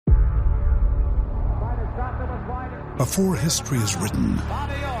Before history is written,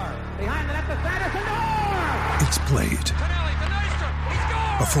 it's played.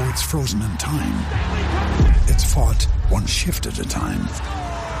 Before it's frozen in time, it's fought one shift at a time.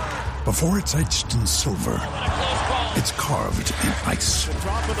 Before it's etched in silver, it's carved in ice.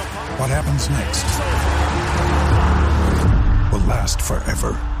 What happens next will last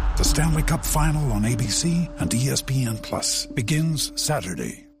forever. The Stanley Cup Final on ABC and ESPN Plus begins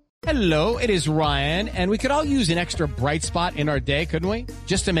Saturday. Hello, it is Ryan, and we could all use an extra bright spot in our day, couldn't we?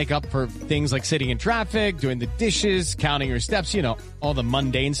 Just to make up for things like sitting in traffic, doing the dishes, counting your steps, you know, all the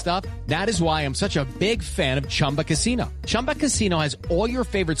mundane stuff. That is why I'm such a big fan of Chumba Casino. Chumba Casino has all your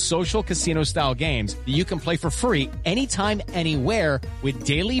favorite social casino-style games that you can play for free anytime, anywhere with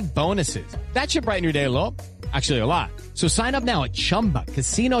daily bonuses. That should brighten your day a little. Actually, a lot. So sign up now at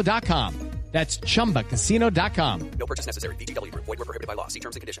ChumbaCasino.com. That's ChumbaCasino.com. No purchase necessary. VGW Group. Void where prohibited by law. See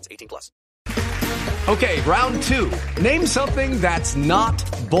terms and conditions. 18 plus. Okay, round two. Name something that's not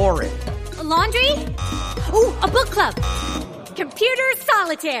boring. A laundry? Ooh, a book club. Computer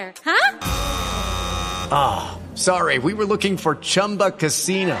solitaire, huh? Ah, sorry. We were looking for Chumba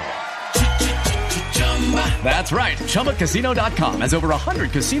Casino. That's right. ChumbaCasino.com has over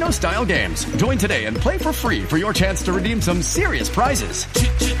 100 casino-style games. Join today and play for free for your chance to redeem some serious prizes.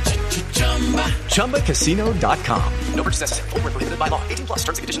 ChumbaCasino.com. No purchase necessary. Void where prohibited by law. 18 plus.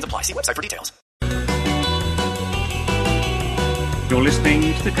 Terms and conditions apply. See website for details. You're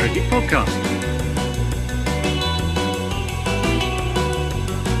listening to the Cricket Podcast.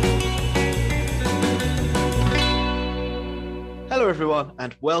 Hello everyone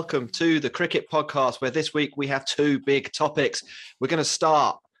and welcome to the Cricket Podcast, where this week we have two big topics. We're going to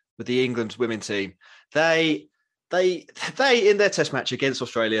start with the England women team. They in their test match against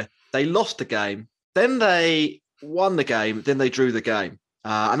Australia, they lost the game, then they won the game, then they drew the game.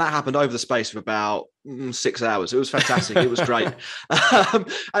 And that happened over the space of about 6 hours. It was fantastic. It was great. And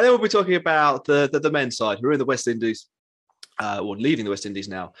then we'll be talking about the men's side, who are in the West Indies, or leaving the West Indies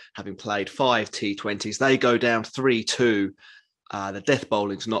now, having played 5 T20s. They go down 3-2. The death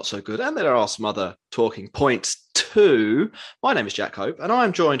bowling's not so good. And there are some other talking points too. My name is Jack Hope, and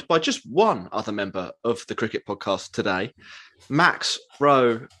I'm joined by just one other member of the Cricket Podcast today, Max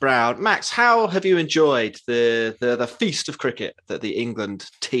Rowe Brown. Max, how have you enjoyed the feast of cricket that the England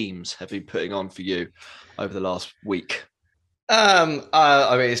teams have been putting on for you over the last week? I mean,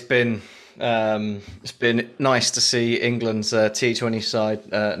 it's been nice to see England's T20 side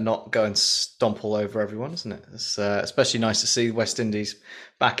not go and stomp all over everyone, isn't it? It's especially nice to see West Indies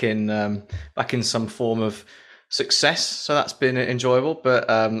back in some form of success. So that's been enjoyable. But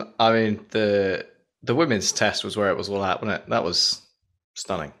I mean, the women's test was where it was all at, wasn't it? That was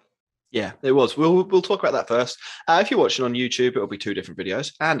stunning. Yeah, it was. We'll talk about that first. If you're watching on YouTube, it'll be two different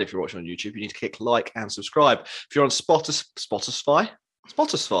videos. And if you're watching on YouTube, you need to click like and subscribe. If you're on Spotify.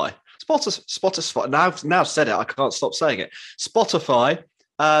 Now I've said it, I can't stop saying it. Spotify.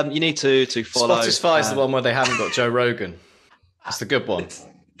 You need to follow. Spotify is the one where they haven't got Joe Rogan. That's the good one.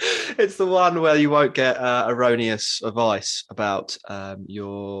 It's the one where you won't get erroneous advice about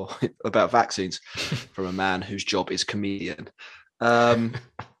about vaccines from a man whose job is comedian.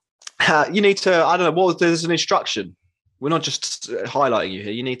 You need to, I don't know, there's an instruction. We're not just highlighting you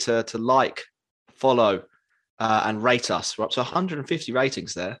here. You need to like, follow, and rate us. We're up to 150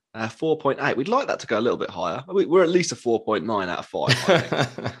 ratings there, 4.8. We'd like that to go a little bit higher. We're at least a 4.9 out of 5. I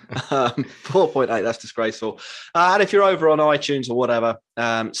think. 4.8, that's disgraceful. And if you're over on iTunes or whatever,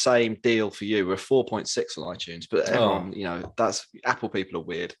 same deal for you. We're 4.6 on iTunes, but everyone, that's Apple people are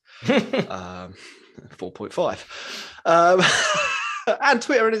weird. 4.5. And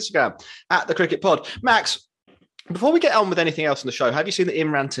Twitter and Instagram at the Cricket Pod. Max, before we get on with anything else in the show, have you seen the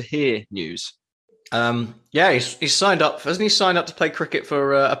Imran Tahir news? Yeah, he's signed up. Hasn't he signed up to play cricket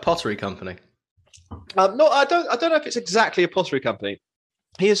for a pottery company? No, I don't know if it's exactly a pottery company.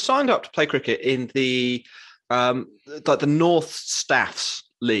 He has signed up to play cricket in the North Staffs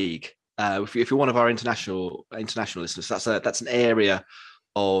League. If you're one of our international listeners, that's an area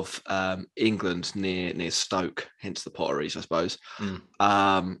of England near Stoke, hence the potteries, I suppose.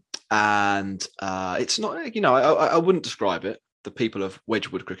 And it's not, I wouldn't describe it. The people of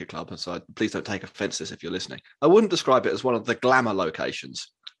Wedgwood Cricket Club, so please don't take offence to this if you're listening. I wouldn't describe it as one of the glamour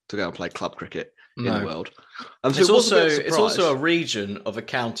locations to go and play club cricket in the world. So it's also a region of a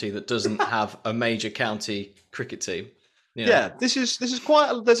county that doesn't have a major county cricket team. Yeah, this is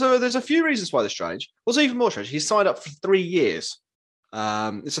quite. There's a few reasons why this is strange. What's even more strange? He's signed up for 3 years.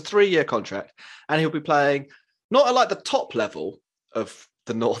 It's a 3-year contract, and he'll be playing not at like the top level of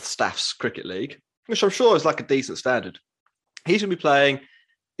the North Staffs Cricket League, which I'm sure is like a decent standard. He's going to be playing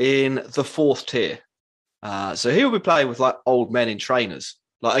in the 4th tier. So he'll be playing with like old men in trainers.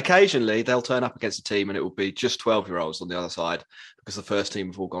 Like occasionally they'll turn up against a team and it will be just 12-year-olds on the other side because the first team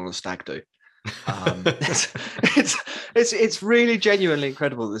have all gone on a stag do. It's really genuinely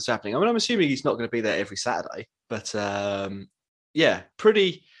incredible that this is happening. I mean, I'm assuming he's not going to be there every Saturday, but yeah,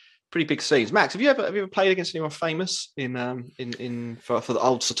 pretty big scenes. Max, have you ever played against anyone famous in for the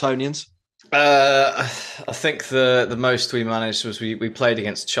old Suttonians? I think the most we managed was we played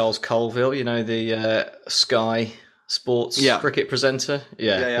against Charles Colville, you know, the Sky Sports cricket presenter.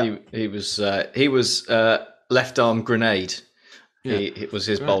 Yeah. He was left arm grenade. Yeah. It was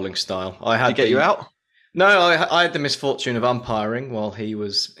his bowling style. Did he get you out? No, I had the misfortune of umpiring while he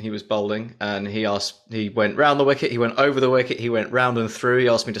was bowling, and he went round the wicket, he went over the wicket, he went round and through. He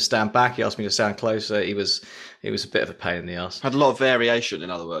asked me to stand back, he asked me to stand closer. He was a bit of a pain in the arse. Had a lot of variation, in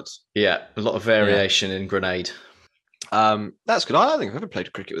other words. Yeah, a lot of variation in grenade. That's good. I don't think I've ever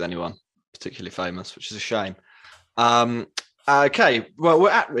played cricket with anyone particularly famous, which is a shame. Okay, well,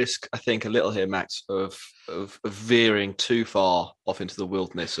 we're at risk, I think, a little here, Max, of veering too far off into the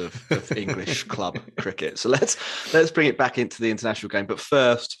wilderness of English club cricket. So let's bring it back into the international game. But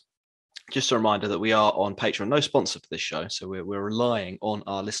first, just a reminder that we are on Patreon. No sponsor for this show, so we're relying on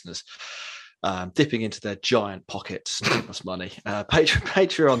our listeners dipping into their giant pockets to give us money.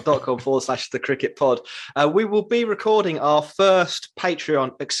 Patreon.com/the cricket pod. We will be recording our first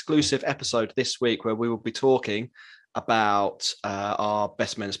Patreon exclusive episode this week, where we will be talking about our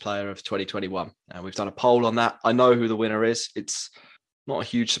best men's player of 2021. We've done a poll on that. I know who the winner is. It's not a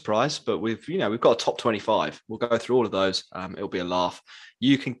huge surprise, but we've got a top 25. We'll go through all of those. It'll be a laugh.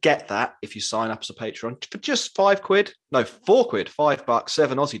 You can get that if you sign up as a Patreon for just £4, $5,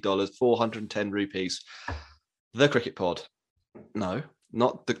 7 Aussie dollars, 410 rupees. The Cricket Pod. No,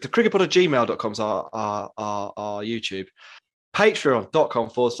 not the Cricket Pod at gmail.com is our YouTube.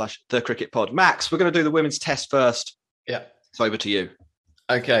 Patreon.com/the Cricket Pod. Max, we're going to do the women's test first. Yeah. It's over to you.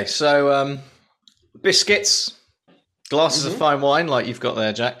 Okay, so biscuits, glasses of fine wine, like you've got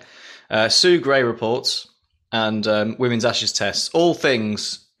there, Jack. Sue Gray reports and women's Ashes tests. All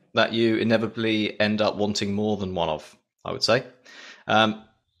things that you inevitably end up wanting more than one of, I would say.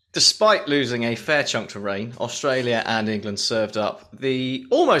 Despite losing a fair chunk to rain, Australia and England served up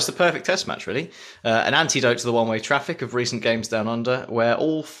almost the perfect test match, really. An antidote to the one-way traffic of recent games down under, where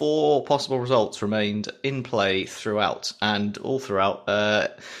all four possible results remained in play throughout, and all throughout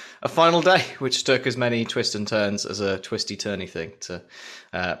a final day, which took as many twists and turns as a twisty-turny thing, to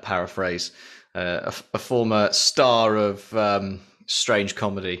paraphrase a former star of strange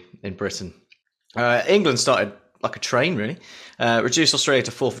comedy in Britain. England started like a train, really. Reduced Australia to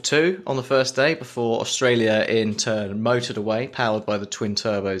 4 for 2 on the first day, before Australia in turn motored away, powered by the twin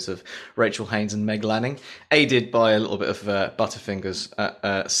turbos of Rachel Haynes and Meg Lanning, aided by a little bit of Butterfingers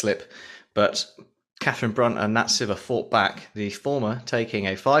slip. But Catherine Brunt and Nat Siver fought back, the former taking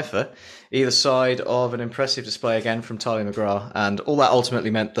a fifer, either side of an impressive display again from Tali McGrath, and all that ultimately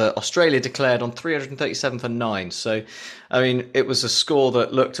meant that Australia declared on 337 for 9. So, I mean, it was a score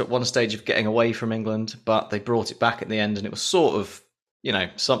that looked at one stage of getting away from England, but they brought it back at the end, and it was sort of,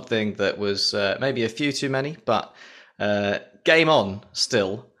 something that was maybe a few too many, but game on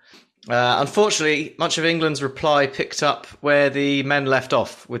still. Unfortunately, much of England's reply picked up where the men left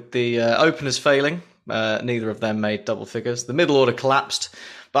off, with the openers failing. Neither of them made double figures. The middle order collapsed,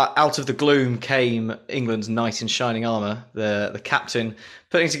 but out of the gloom came England's knight in shining armour, the captain,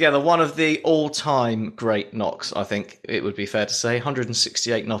 putting together one of the all-time great knocks, I think it would be fair to say.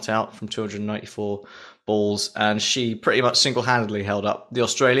 168 not out from 294 balls, and she pretty much single-handedly held up the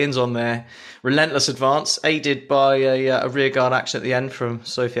Australians on their relentless advance, aided by a rearguard action at the end from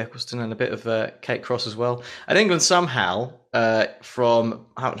Sophie Eccleston and a bit of Kate Cross as well. And England somehow, from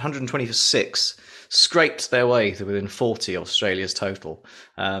 120 for 6, scraped their way to within 40 Australia's total,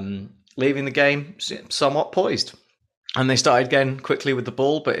 leaving the game somewhat poised. And they started again quickly with the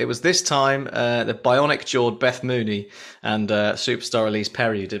ball, but it was this time the bionic-jawed Beth Mooney and superstar Elise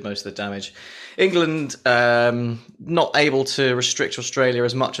Perry who did most of the damage. England not able to restrict Australia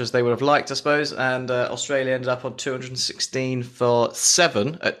as much as they would have liked, I suppose, and Australia ended up on 216 for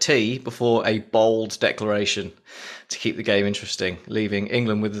 7 at tea before a bold declaration to keep the game interesting, leaving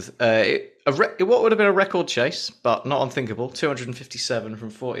England with what would have been a record chase, but not unthinkable, 257 from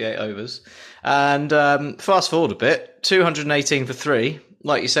 48 overs. And fast forward a bit, 218 for 3.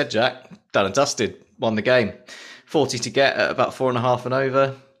 Like you said, Jack, done and dusted, won the game. 40 to get at about 4.5 and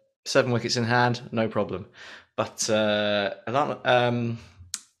over, 7 wickets in hand, no problem. But Sutherland and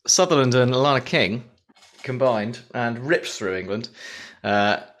Alana King combined and ripped through England.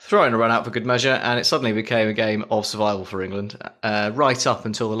 throwing a run out for good measure, and it suddenly became a game of survival for England. Right up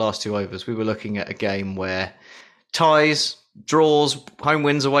until the last 2 overs, we were looking at a game where ties, draws, home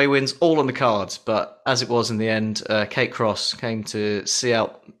wins, away wins, all on the cards. But as it was in the end, Kate Cross came to see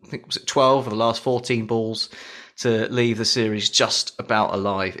out, I think, was it 12 of the last 14 balls to leave the series just about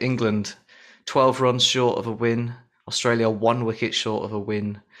alive. England 12 runs short of a win. Australia 1 wicket short of a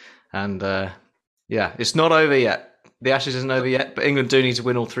win. And it's not over yet. The Ashes isn't over yet, but England do need to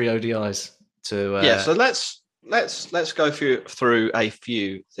win all 3 ODIs to. So let's go through a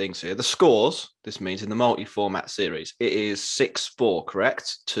few things here. The scores. This means in the multi-format series, it is 6-4,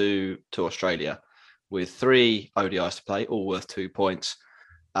 correct, to Australia, with 3 ODIs to play, all worth 2 points.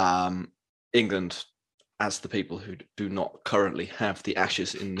 England, as the people who do not currently have the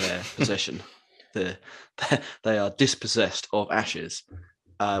Ashes in their possession, they are dispossessed of Ashes.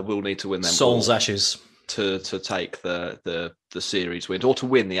 Will need to win them. Souls Ashes. To take the series win, or to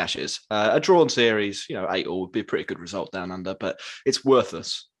win the Ashes. A drawn series, 8-all would be a pretty good result down under, but it's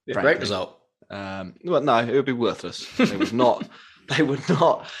worthless. Great result. Well, no, it would be worthless. They would not. They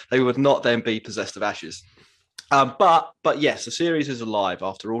would not then be possessed of Ashes. But yes, the series is alive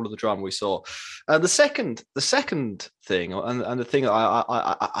after all of the drama we saw. The second thing, and the thing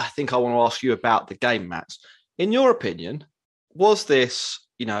I think I want to ask you about the game, Matt. In your opinion, was this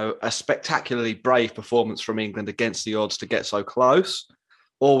a spectacularly brave performance from England against the odds to get so close?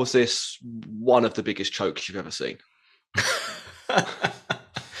 Or was this one of the biggest chokes you've ever seen?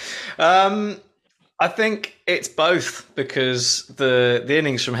 I think it's both, because the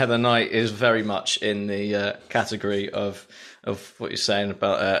innings from Heather Knight is very much in the category of what you're saying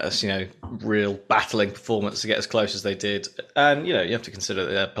about a real battling performance to get as close as they did. And, you have to consider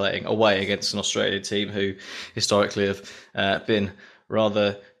that they're playing away against an Australian team who historically have been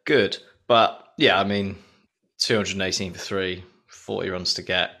rather good. But yeah, I mean, 218 for 3, 40 runs to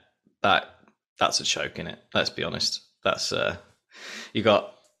get, that's a choke, in it. Let's be honest. That's you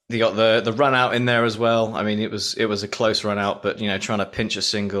got the run out in there as well. I mean, it was a close run out, but trying to pinch a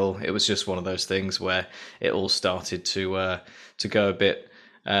single, it was just one of those things where it all started to go a bit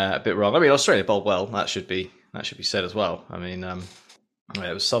wrong. I mean, Australia bowled well. That should be said as well. I mean,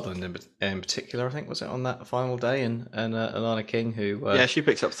 it was Sutherland in particular, I think, was it on that final day, and Alana King, who she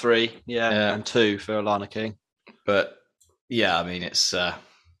picked up 3, and 2 for Alana King. But yeah, I mean, it's not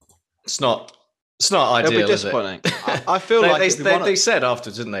ideal. It'll be disappointing. I feel like they said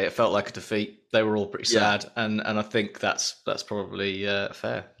afterwards, didn't they? It felt like a defeat. They were all pretty sad, and I think that's probably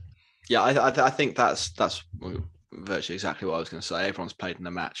fair. Yeah, I think that's virtually exactly what I was going to say. Everyone's played in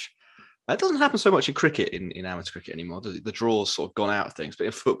the match. It doesn't happen so much in cricket, in amateur cricket anymore. The draw's sort of gone out of things, but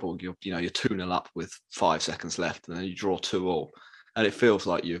in football, you're 2-0 up with 5 seconds left, and then you draw 2-all, and it feels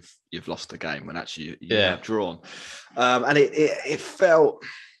like you've lost the game when actually you have drawn. And it felt,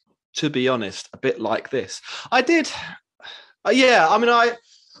 to be honest, a bit like this. I did, I mean,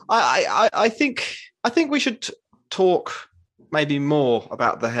 I think we should talk maybe more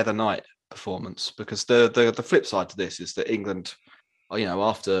about the Heather Knight performance, because the flip side to this is that England,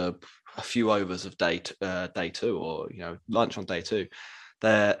 after a few overs of day 2, or lunch on day 2,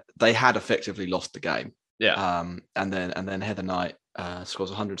 they had effectively lost the game. Yeah. And then Heather Knight scores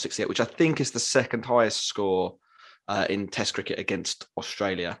 168, which I think is the second highest score in Test cricket against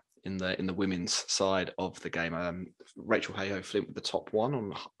Australia in the women's side of the game. Rachel Hayhoe-Flint with the top one on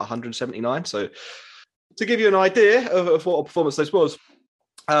 179. So to give you an idea of what a performance this was,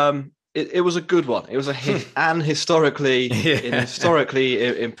 it was a good one. It was an historically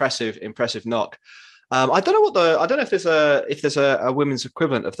impressive knock. I don't know if there's a women's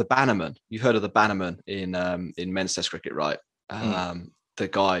equivalent of the Bannerman. You've heard of the Bannerman in men's Test cricket, right? The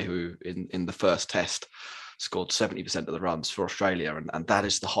guy who in the first Test scored 70% of the runs for Australia, and that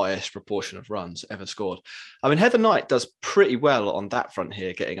is the highest proportion of runs ever scored. I mean, Heather Knight does pretty well on that front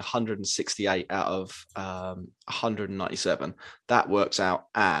here, getting 168 out of 197. That works out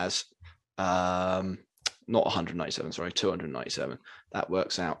as not 197, sorry, 297. That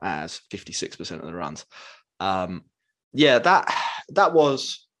works out as 56% of the runs. That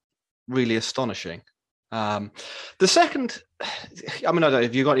was really astonishing. The second, I mean, I don't know,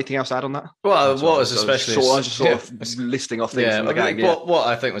 have you got anything else to add on that? Well, what was especially listing off things from the game. What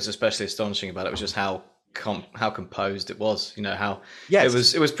I think was especially astonishing about it was just how composed it was.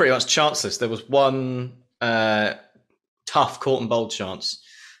 It was pretty much chanceless. There was one tough caught and bowled chance,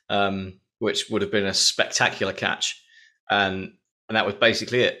 which would have been a spectacular catch, and that was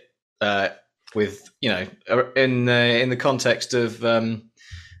basically it. With in the context of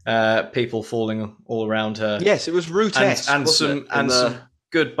people falling all around her. Yes, it was Rutex and some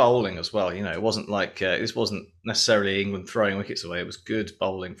good bowling as well. It wasn't like this wasn't necessarily England throwing wickets away. It was good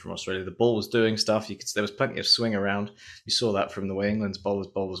bowling from Australia. The ball was doing stuff. There was plenty of swing around. You saw that from the way England's bowlers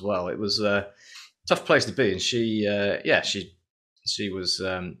bowled as well. It was a tough place to be, and she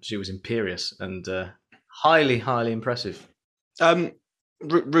was imperious and highly impressive.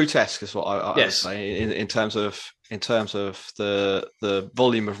 Rootesque is what I would Yes. say in terms of the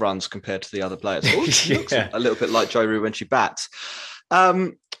volume of runs compared to the other players. She looks a little bit like Joe Root when she bats.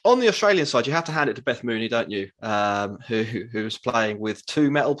 On the Australian side, you have to hand it to Beth Mooney, don't you? Who was playing with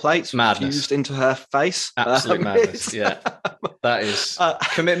 2 metal plates fused into her face. Absolute madness. Yeah, that is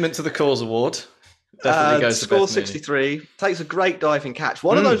commitment to the cause award. Definitely goes to score Beth 63. Takes a great diving catch.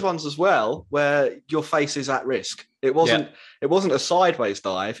 One of those ones as well where your face is at risk. It wasn't a sideways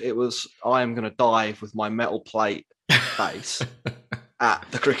dive. It was, I am going to dive with my metal plate face at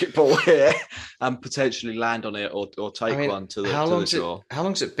the cricket ball here and potentially land on it or take one to the shore. How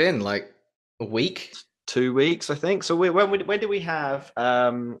long's it been? Like a week? 2 weeks, I think. So when did we have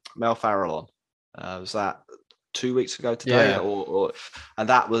Mel Farrell on? Was that 2 weeks ago today? Yeah. And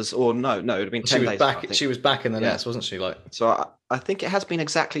that was, or no, it would have been 10 days ago, she was back in the nets, wasn't she? So I think it has been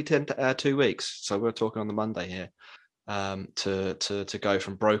exactly 2 weeks. So we're talking on the Monday here to go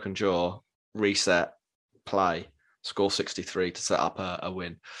from broken jaw, reset, play, score 63 to set up a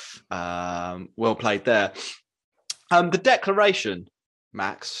win. Well played there. The declaration,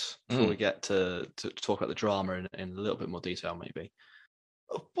 Max, before we get to talk about the drama in a little bit more detail, maybe.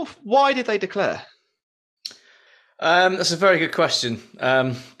 Why did they declare? That's a very good question.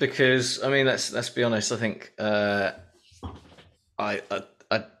 Because I mean, let's be honest. I think I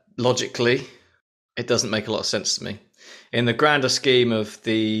logically, it doesn't make a lot of sense to me. In the grander scheme of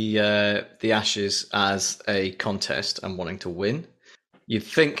the Ashes as a contest and wanting to win, you'd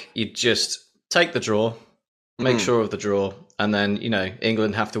think you'd just take the draw, make sure of the draw, and then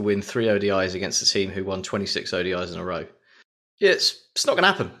England have to win 3 ODIs against a team who won 26 ODIs in a row. Yeah, it's not going to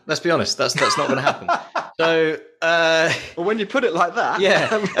happen. Let's be honest. That's not going to happen. So, well, when you put it like that,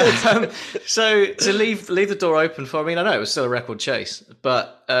 so to leave the door open for. I mean, I know it was still a record chase,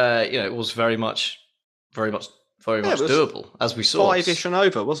 but it was very much doable, as we saw. 5-ish and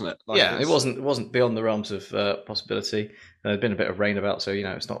over, wasn't it? It wasn't beyond the realms of possibility. There'd been a bit of rain about, so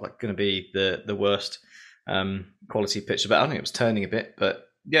it's not like going to be the worst quality pitch. But I think it was turning a bit, but.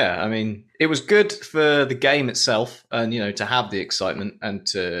 Yeah, I mean, it was good for the game itself, and to have the excitement and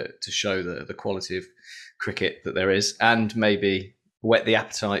to show the quality of cricket that there is, and maybe whet the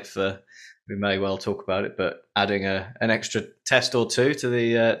appetite for. We may well talk about it, but adding an extra test or two to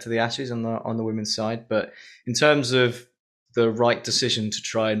the Ashes on the women's side. But in terms of the right decision to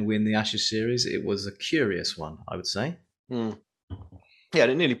try and win the Ashes series, it was a curious one, I would say. Yeah,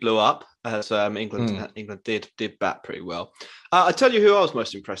 and it nearly blew up as England did bat pretty well. I tell you who I was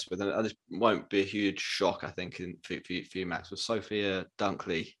most impressed with, and this won't be a huge shock, I think, for you, Max, was Sophia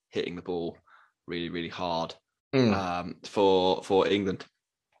Dunkley hitting the ball really, really hard for England.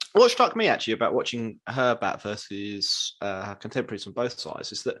 What struck me actually about watching her bat versus her contemporaries on both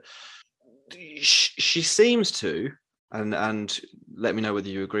sides is that she seems to, and let me know whether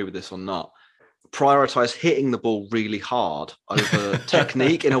you agree with this or not, prioritize hitting the ball really hard over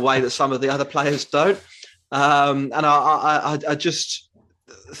technique in a way that some of the other players don't. And I just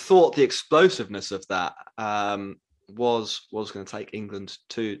thought the explosiveness of that was going to take England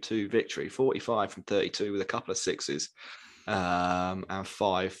to victory. 45 from 32 with a couple of sixes and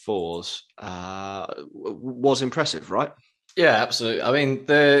 5 fours was impressive, right? Yeah, absolutely. I mean,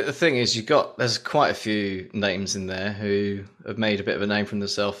 the thing is, there's quite a few names in there who have made a bit of a name for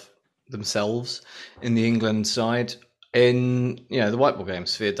themselves in the England side. In the white ball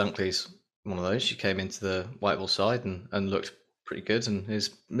games, Sophia Dunkley's one of those. She came into the white ball side and looked pretty good, and is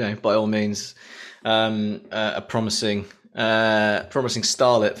by all means a promising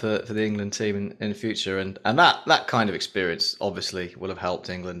starlet for the England team in the future, and that kind of experience obviously will have helped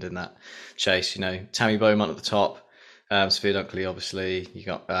England in that chase. Tammy Beaumont at the top, Sophia Dunkley, obviously you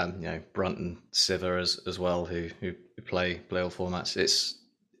got Brunt and Siver as well who play all formats.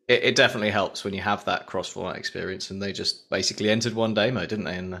 It definitely helps when you have that cross-format experience, and they just basically entered one day mode, didn't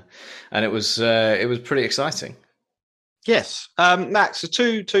they? And it was pretty exciting. Yes, Max. So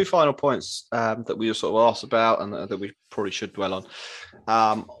two final points that we were sort of asked about, and that we probably should dwell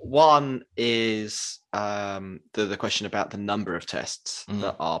on. One is the question about the number of tests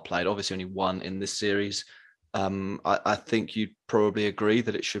that are played. Obviously, only one in this series. I think you'd probably agree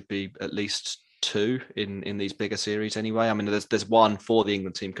that it should be at least 2 in these bigger series anyway. I mean, there's one for the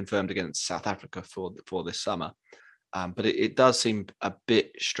England team confirmed against South Africa for this summer, but it does seem a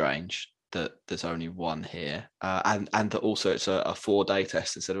bit strange that there's only one here, and that also it's a 4-day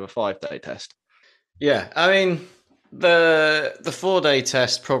test instead of a 5-day test. Yeah, I mean the 4-day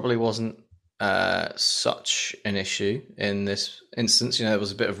test probably wasn't such an issue in this instance. There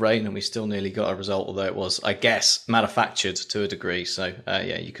was a bit of rain and we still nearly got a result, although it was, I guess, manufactured to a degree. So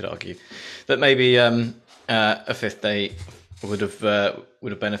you could argue that maybe a 5th day would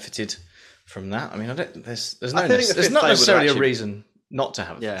have benefited from that. I mean, there's not necessarily a reason not to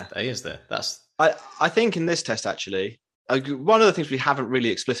have a 5th day, is there? I think in this test, actually, one of the things we haven't really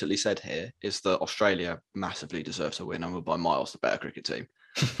explicitly said here is that Australia massively deserves to win and we're by miles the better cricket team.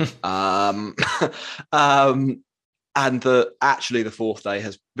 And that actually the 4th day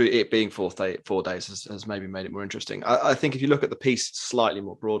it being 4 days has maybe made it more interesting. I think if you look at the piece slightly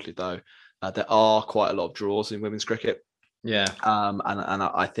more broadly, though, there are quite a lot of draws in women's cricket. Yeah. And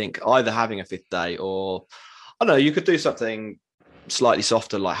I think either having a 5th day or, I don't know, you could do something slightly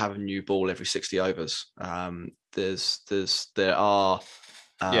softer, like have a new ball every 60 overs. There are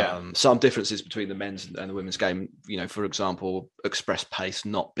some differences between the men's and the women's game. For example, express pace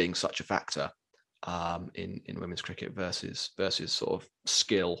not being such a factor in women's cricket versus sort of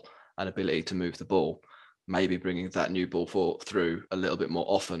skill and ability to move the ball. Maybe bringing that new ball through a little bit more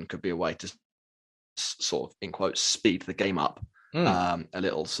often could be a way to sort of, in quotes, speed the game up a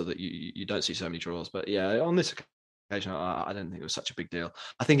little, so that you don't see so many draws. But yeah, on this occasion, I don't think it was such a big deal.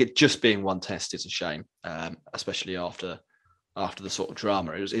 I think it just being one test is a shame, especially after the sort of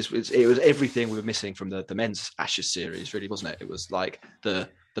drama. It was everything we were missing from the men's Ashes series, really, wasn't it? It was like the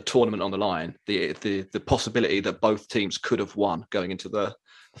tournament on the line, the possibility that both teams could have won going into the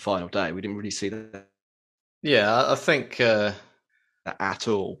final day. We didn't really see that. Yeah, I think at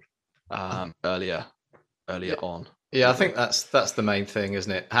all earlier on. Yeah, I think that's the main thing,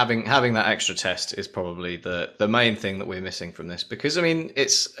 isn't it? Having that extra test is probably the main thing that we're missing from this, because I mean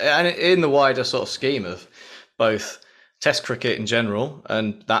it's, and in the wider sort of scheme of both Test cricket in general,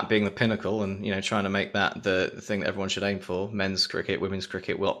 and that being the pinnacle, and trying to make that the thing that everyone should aim for, men's cricket, women's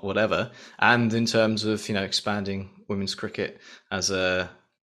cricket, whatever, and in terms of expanding women's cricket as a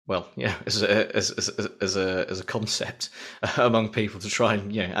as a concept among people, to try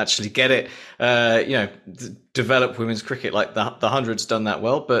and actually get it, develop women's cricket. Like the 100's done that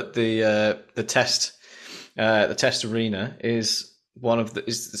well, but the test arena is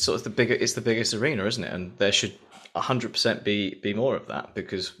the biggest arena, isn't it? And there should 100% be more of that,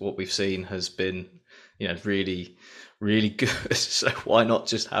 because what we've seen has been really, really good. So why not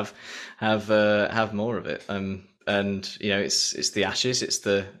just have more of it? And it's the Ashes. It's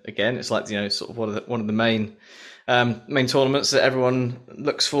like sort of one of the main tournaments that everyone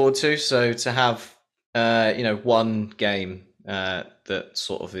looks forward to. So to have one game that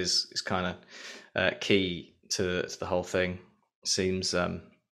sort of is kind of key to the whole thing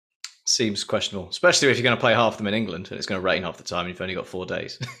seems questionable, especially if you're going to play half of them in England and it's going to rain half the time and you've only got 4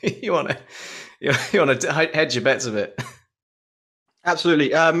 days. you want to hedge your bets a bit. Absolutely.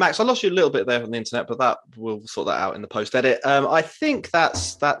 Max, I lost you a little bit there on the internet, but we'll sort that out in the post-edit. I think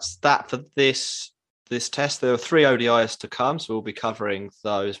that's that for this test. There are 3 ODIs to come, so we'll be covering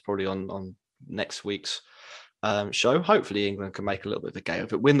those probably on next week's show. Hopefully England can make a little bit of a game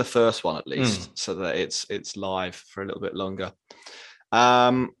of it, win the first one at least, so that it's live for a little bit longer.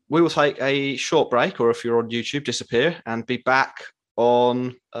 We will take a short break, or if you're on YouTube, disappear and be back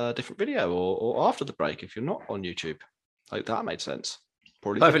on a different video or after the break if you're not on YouTube. Hope that made sense.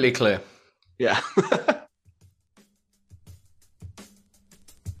 Probably perfectly clear. Yeah.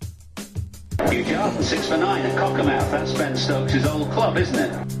 Good job. 6 for 9 at Cockermouth. That's Ben Stokes' old club, isn't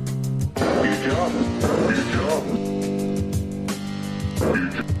it? Good job. Good job.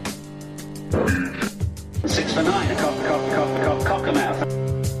 6 for 9 at Cockermouth.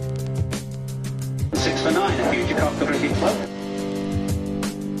 6 for 9 at Future Cocker Cricket Club.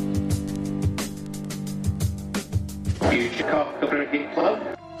 Future Cocker Cricket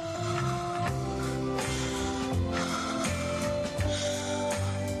Club.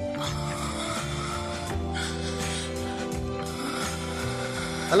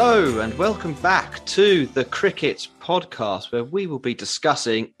 Hello and welcome back to the Cricket Podcast, where we will be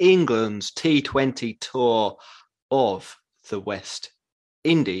discussing England's T20 tour of the West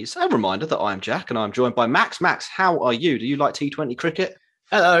Indies. A reminder that I'm Jack and I'm joined by Max. Max, how are you? Do you like T20 cricket?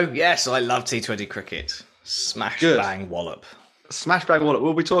 Hello, yes, I love T20 cricket. Smash, bang, wallop. Smash, bang, wallop.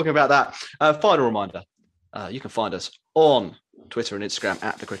 We'll be talking about that. Final reminder, you can find us on Twitter and Instagram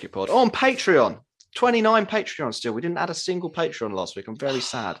at The Cricket Pod, on Patreon. 29 Patreons still. We didn't add a single Patreon last week. I'm very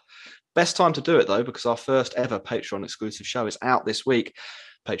sad. Best time to do it, though, because our first ever Patreon exclusive show is out this week.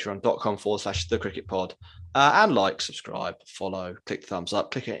 patreon.com/the cricket pod. And like, subscribe, follow, click the thumbs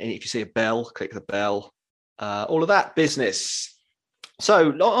up, click it. If you see a bell, click the bell, all of that business.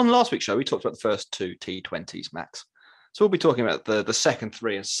 So on last week's show, we talked about the first 2 T20s, Max. So we'll be talking about the second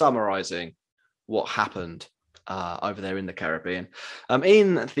 3 and summarising what happened over there in the Caribbean.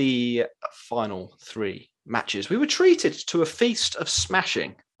 In the final 3 matches, we were treated to a feast of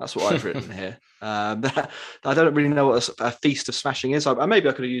smashing. That's what I've written here. I don't really know what a feast of smashing is. Maybe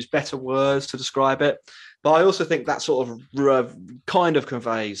I could have used better words to describe it. But I also think that sort of kind of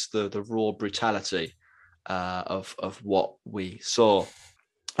conveys the raw brutality of what we saw.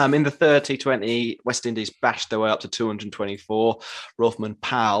 In the third T20, West Indies bashed their way up to 224. Rothman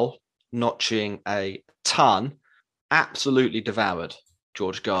Powell notching a ton, absolutely devoured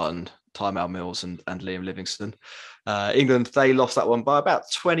George Garden, Tymal Mills and Liam Livingstone. England, they lost that one by about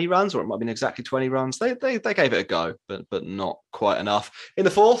 20 runs, or it might have been exactly 20 runs. They gave it a go, but not quite enough. In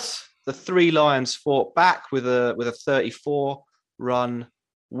the fourth, the 3 Lions fought back with a 34-run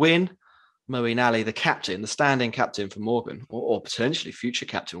win. Moeen Ali, the captain, the standing captain for Morgan, or potentially future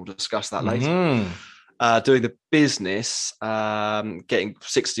captain, we'll discuss that later, doing the business, getting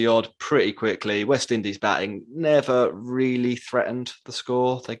 60-odd pretty quickly. West Indies batting never really threatened the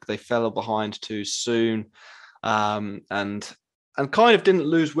score. They fell behind too soon, and kind of didn't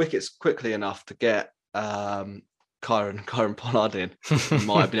lose wickets quickly enough to get Kyron Pollard in.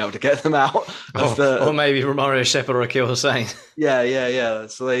 Might have been able to get them out. Or maybe Romario Shepherd or Akil Hussain. Yeah.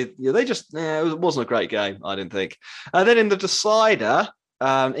 So they just, it wasn't a great game, I didn't think. And then in the decider,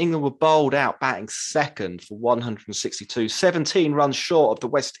 England were bowled out batting second for 162, 17 runs short of the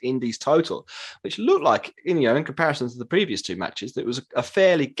West Indies total, which looked like, in comparison to the previous 2 matches, that it was a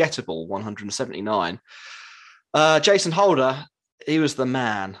fairly gettable 179. Jason Holder, he was the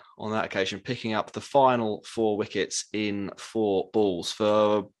man on that occasion, picking up the final 4 wickets in 4 balls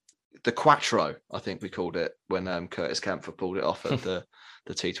for the Quattro, I think we called it, when Curtis Campher pulled it off at the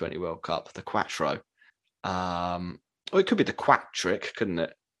T20 World Cup, the Quattro. Or it could be the Quack Trick, couldn't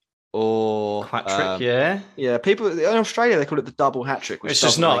it? Or Quack Trick, yeah. Yeah, people in Australia, they call it the double hat trick. It's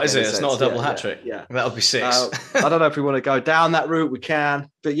just not, is it? It's not a double hat trick. Yeah. That would be 6. I don't know if we want to go down that route, we can.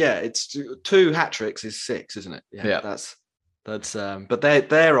 But yeah, it's 2 hat tricks is 6, isn't it? Yeah. That's but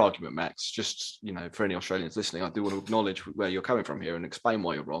their argument, Max, just for any Australians listening, I do want to acknowledge where you're coming from here and explain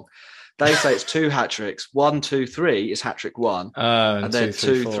why you're wrong. They say it's 2 hat tricks. 1, 2, 3 is hat trick 1, and then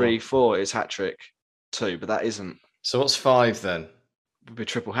 2, 3, 4 is hat trick 2. But that isn't. So what's 5 then? It would be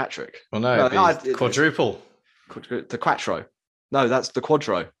triple hat trick. Well, no, it'd be quadruple. The Quattro. No, that's the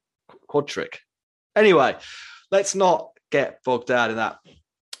Quadro. Quad trick. Anyway, let's not get bogged down in that.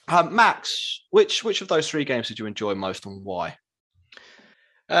 Max, which of those 3 games did you enjoy most and why?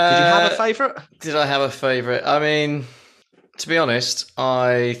 Did you have a favourite? Did I have a favourite? I mean, to be honest,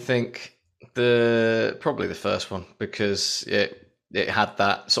 I think probably the first one, because it had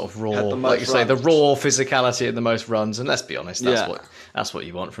that sort of raw, like you say, the raw physicality and the most runs. And let's be honest, that's what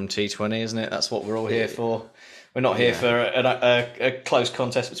you want from T20, isn't it? That's what we're all here for. We're not here for a close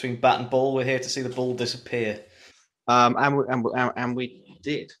contest between bat and ball. We're here to see the ball disappear. And we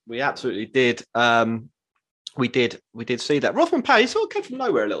did. We absolutely did. We did see that. Rothman Powell, he sort of came from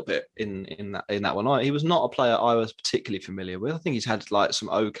nowhere a little bit in that one. He was not a player I was particularly familiar with. I think he's had like some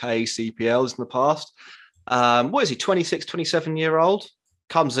okay CPLs in the past. What is he, 26, 27-year-old?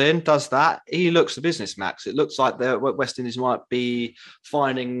 Comes in, does that. He looks the business, Max. It looks like the West Indies might be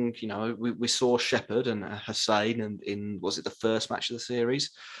finding, we saw Shepherd and Hussain in was it the first match of the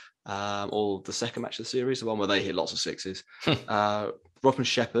series? Or the second match of the series, the one where they hit lots of 6s. Rothman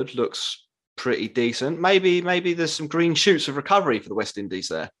Shepherd looks pretty decent. Maybe there's some green shoots of recovery for the West Indies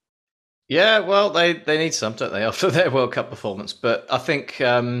there. Yeah, well, they need some, don't they, after their World Cup performance? But I think,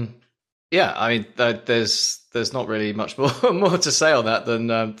 there's not really much more to say on that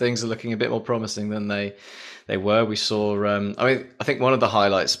than things are looking a bit more promising than they were. We saw, I think one of the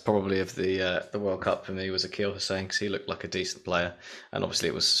highlights probably of the World Cup for me was Akil Hussain, because he looked like a decent player, and obviously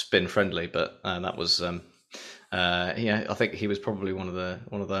it was spin friendly, but that was. I think he was probably one of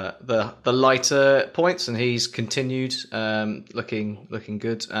the lighter points, and he's continued looking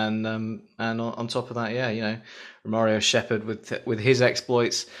good. And on top of that, Romario Shepherd with his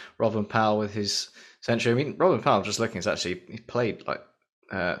exploits, Rothman Powell with his century. I mean, Rothman Powell, just looking, he played like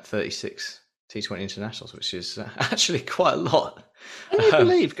 36 T20 internationals, which is actually quite a lot. Can you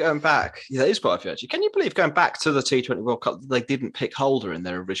believe going back? Yeah, it is quite a few actually. Can you believe going back to the T20 World Cup, they didn't pick Holder in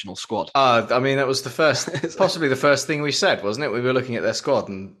their original squad? I mean, that was possibly the first thing we said, wasn't it? We were looking at their squad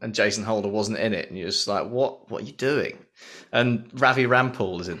and Jason Holder wasn't in it, and you're just like, what are you doing? And Ravi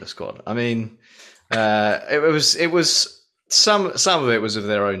Rampal is in the squad. I mean, it was some of it was of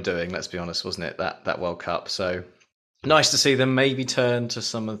their own doing. Let's be honest, wasn't it? That World Cup. So nice to see them maybe turn to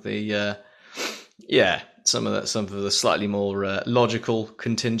some of the some of the slightly more logical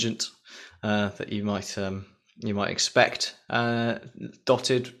contingent that you might expect,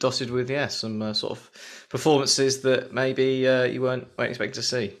 dotted with some sort of performances that maybe you weren't expecting to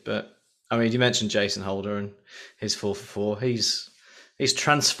see. But I mean, you mentioned Jason Holder and his 4 for 4. He's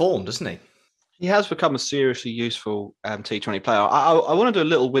transformed, hasn't he? He has become a seriously useful T20 player. I want to do a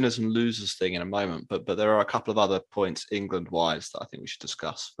little winners and losers thing in a moment, but there are a couple of other points England-wise that I think we should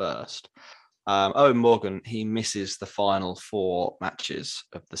discuss first. Owen Morgan, he misses the final 4 matches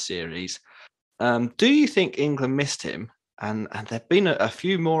of the series. Do you think England missed him? And there've been a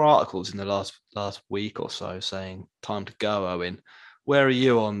few more articles in the last week or so saying, time to go, Owen. Where are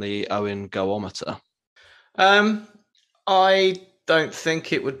you on the Owen go-ometer? I don't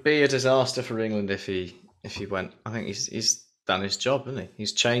think it would be a disaster for England if he went. I think he's done his job, hasn't he?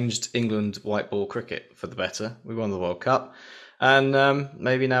 He's changed England white ball cricket for the better. We won the World Cup. And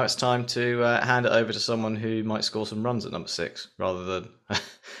maybe now it's time to hand it over to someone who might score some runs at number 6 rather than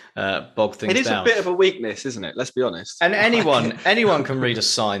bog things down. It is a bit of a weakness, isn't it? Let's be honest. And anyone can read a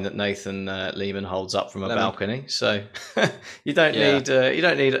sign that Nathan Lehman holds up from a balcony. So you don't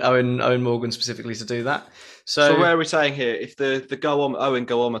need Owen Morgan specifically to do that. So where are we saying here? If the Owen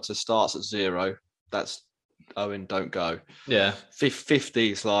go-ometer starts at 0, that's Owen, don't go. Yeah.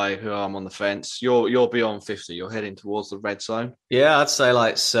 50 is like, I'm on the fence. You're beyond 50. You're heading towards the red zone. Yeah, I'd say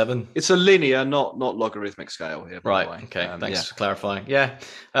like 7. It's a linear, not logarithmic scale here. Right. By the way. Okay. Thanks for clarifying. Yeah.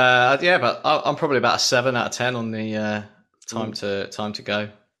 But I'm probably about a 7 out of 10 on the time to go.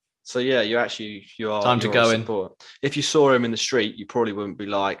 So yeah, you are time to go in. If you saw him in the street, you probably wouldn't be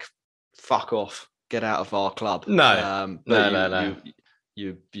like, "Fuck off, get out of our club." No. No.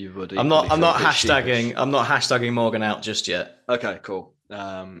 You would. I'm not hashtagging Morgan out just yet. Okay, cool.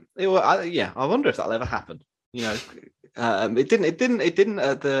 I wonder if that'll ever happen. You know, it didn't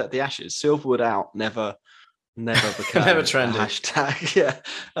at the Ashes. Silverwood out never became never trended. A hashtag. Yeah.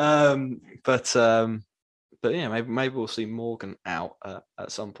 But yeah, maybe we'll see Morgan out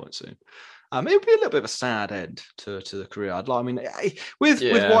at some point soon. It would be a little bit of a sad end to the career. With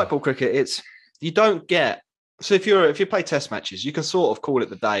white ball cricket, you don't get. So if you play test matches, you can sort of call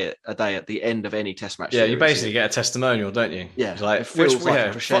it a day at the end of any test match. Yeah, you basically get a testimonial, don't you? Yeah, like, a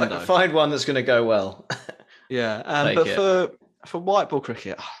crescendo. Find one that's going to go well. Yeah, but for white ball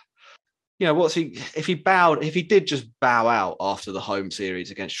cricket, you know, if he did just bow out after the home series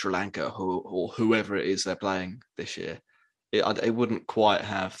against Sri Lanka or whoever it is they're playing this year, it wouldn't quite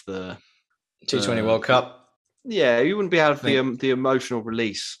have the T20 World Cup. Yeah, you wouldn't be able to the emotional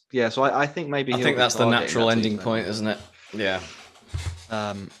release. Yeah, so I think maybe I think that's the natural ending point, isn't it? Yeah.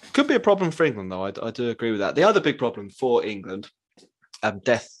 Could be a problem for England, though. I do agree with that. The other big problem for England,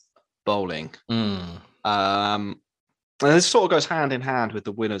 death bowling. And this sort of goes hand in hand with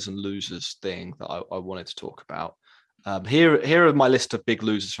the winners and losers thing that I wanted to talk about. Here are my list of big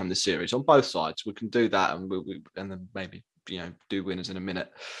losers from this series on both sides. We can do that, and and then maybe do winners in a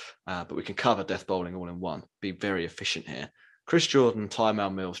minute. But we can cover death bowling all in one. Be very efficient here. Chris Jordan,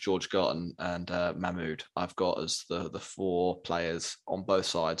 Tyrone Mills, George Garton, and Mahmood. I've got as the 4 players on both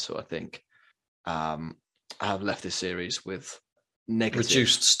sides who I think have left this series with negative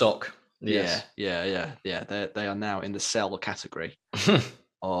reduced stock. Yes. Yeah. They are now in the sell category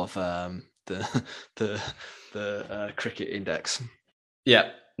of the cricket index.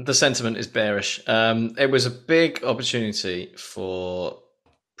 Yeah, the sentiment is bearish. It was a big opportunity for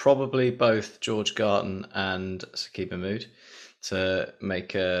probably both George Garton and Saqib Mahmood to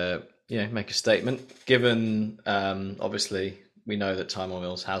make a statement. Given obviously we know that Tyrone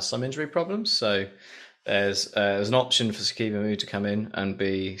Mills has some injury problems, so there's an option for Saqib Mahmood to come in and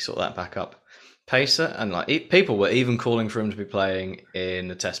be sort of that backup pacer, and people were even calling for him to be playing in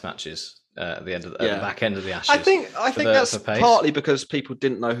the Test matches at the back end of the Ashes. I think that's partly because people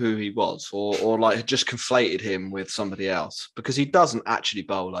didn't know who he was, or like had just conflated him with somebody else, because he doesn't actually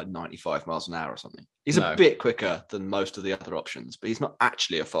bowl like 95 miles an hour or something. He's a bit quicker than most of the other options, but he's not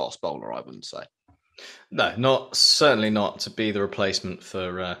actually a fast bowler, I wouldn't say. No, certainly not to be the replacement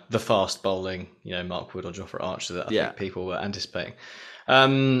for the fast bowling, Mark Wood or Jofra Archer that I think people were anticipating.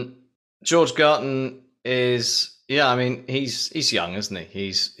 George Garton is, he's young, isn't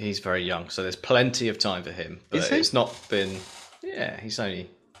he? He's very young, so there's plenty of time for him. But it's not been. Yeah, he's only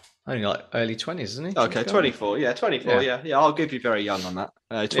like early 20s, isn't he? Okay, 24. Yeah, 24. Yeah. I'll give you very young on that.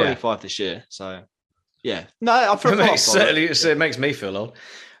 25 this year. So yeah, no, I'm from it makes me feel old.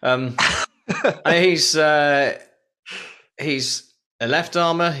 He's a left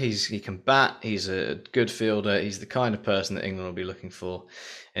armer. He can bat. He's a good fielder. He's the kind of person that England will be looking for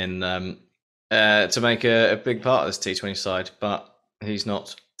in to make a big part of this T20 side. But he's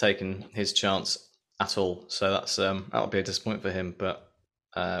not taken his chance at all. So that's that'll be a disappointment for him. But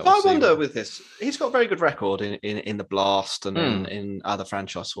I wonder with this, he's got a very good record in the Blast and in other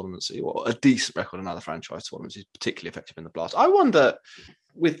franchise tournaments. Well, a decent record in other franchise tournaments. He's particularly effective in the Blast. I wonder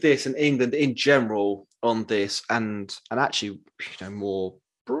with this and England in general on this, and actually, more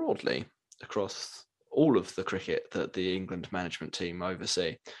broadly across all of the cricket that the England management team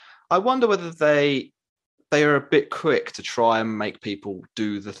oversee. I wonder whether they are a bit quick to try and make people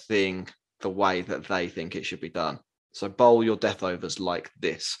do the thing the way that they think it should be done. So bowl your death overs like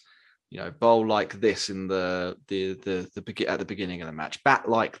this, bowl like this in at the beginning of the match, bat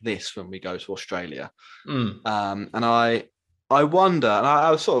like this when we go to Australia. And I wonder, and I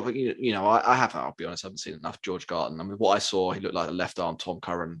was sort of, I'll be honest, I haven't seen enough George Garton. I mean, what I saw, he looked like a left arm Tom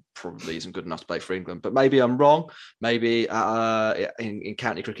Curran, probably isn't good enough to play for England, but maybe I'm wrong. Maybe in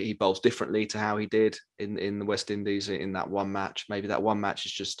county cricket, he bowls differently to how he did in the West Indies in that one match. Maybe that one match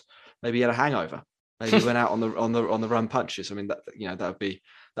is just, maybe he had a hangover. Maybe he went out on the run punches. I mean, that would be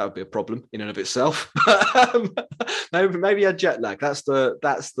a problem in and of itself. maybe he had jet lag. That's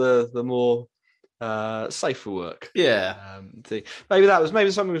the more safe for work. Yeah. Maybe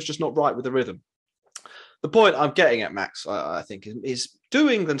something was just not right with the rhythm. The point I'm getting at, Max, I think, is do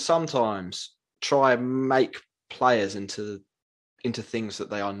England sometimes try and make players into things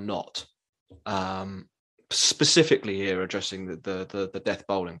that they are not. Specifically here, addressing the death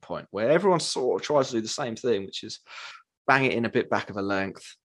bowling point, where everyone sort of tries to do the same thing, which is bang it in a bit back of a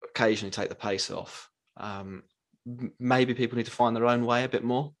length, occasionally take the pace off. Maybe people need to find their own way a bit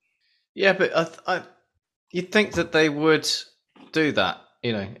more. Yeah, but you'd think that they would do that.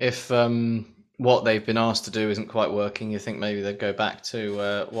 If what they've been asked to do isn't quite working, you think maybe they'd go back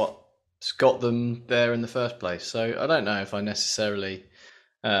to what's got them there in the first place. So I don't know if I necessarily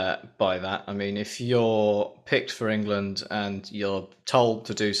by that. I mean, if you're picked for England and you're told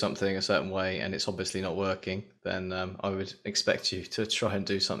to do something a certain way and it's obviously not working, then I would expect you to try and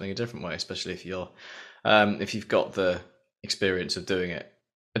do something a different way, especially if you've got the experience of doing it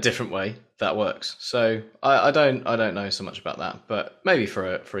a different way that works. So I don't know so much about that, but maybe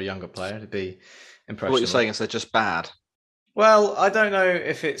for a younger player it'd be impressive. What you're saying is they're just bad. Well, I don't know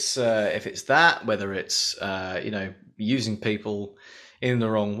if it's that, whether it's using people in the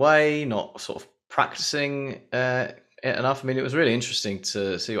wrong way, not sort of practicing it enough. I mean, it was really interesting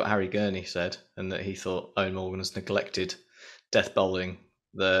to see what Harry Gurney said, and that he thought Owen Morgan has neglected death bowling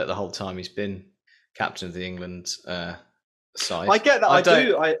the whole time he's been captain of the England side. I get that.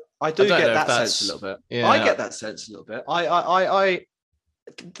 I do get that sense a little bit. Yeah. I get that sense a little bit.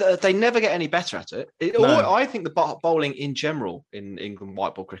 They never get any better at it. No. I think the bowling in general in England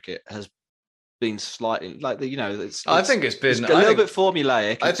white ball cricket has been slightly I think it's been a little bit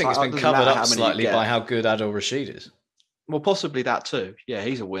formulaic. I think it's been covered up slightly by how good Adil Rashid is. Well, possibly that too. Yeah,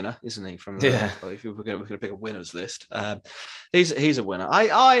 he's a winner, isn't he? If we're going to pick a winners list, he's a winner.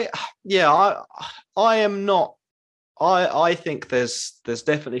 I am not. I think there's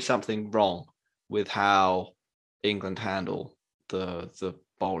definitely something wrong with how England handle the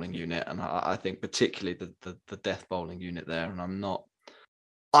bowling unit, and I think particularly the death bowling unit there. And I'm not.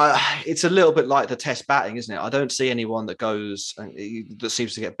 It's a little bit like the test batting, isn't it? I don't see anyone that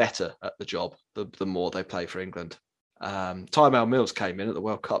seems to get better at the job the more they play for England. Tyrell Mills came in at the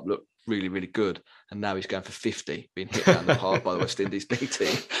World Cup, looked really, really good, and now he's going for 50, being hit down the park by the West Indies B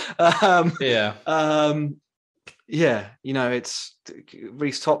team. It's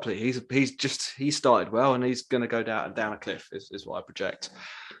Reece Topley. He started well, and he's going to go down a cliff. Is what I project.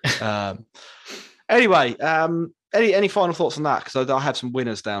 Anyway. Any final thoughts on that? Because I have some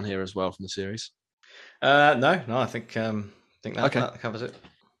winners down here as well from the series. No, I think that covers it.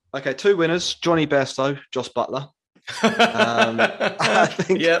 Okay, 2 winners: Johnny Bairstow, Joss Butler. I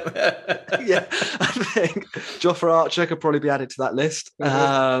think, I think Jofra Archer could probably be added to that list.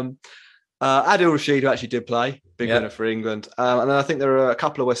 Adil Rashid, who actually did play, big winner for England, and then I think there are a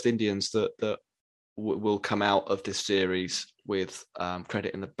couple of West Indians that will come out of this series with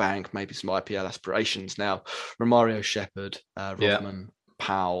credit in the bank, maybe some IPL aspirations. Now, Romario Shepherd, Rodman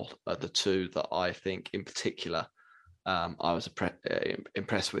Powell are the two that I think in particular I was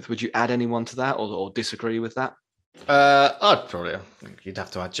impressed with. Would you add anyone to that or disagree with that? I think you'd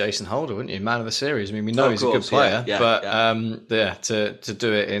have to add Jason Holder, wouldn't you? Man of the series. I mean, we know he's a good player, to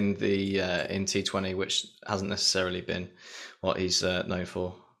do it in the in T20, which hasn't necessarily been what he's known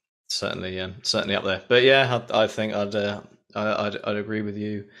for. Certainly up there. But yeah, I think I'd agree with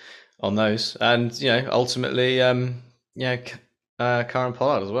you on those. And ultimately, Karen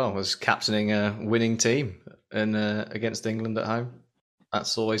Pollard as well, was captaining a winning team against England at home.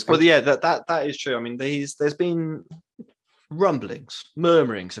 That's always good. Well, yeah, that is true. I mean, there's been rumblings,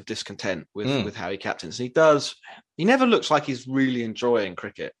 murmurings of discontent with how he captains. He never looks like he's really enjoying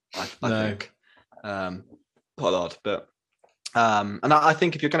cricket. I think, Pollard, but and I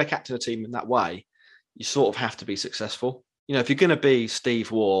think if you're going to captain a team in that way, you sort of have to be successful. You know, if you're going to be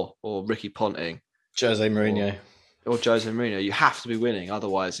Steve Waugh or Ricky Ponting, Jose Mourinho, or Jose Mourinho, you have to be winning.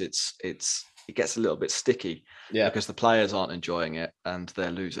 Otherwise, it gets a little bit sticky. Yeah, because the players aren't enjoying it and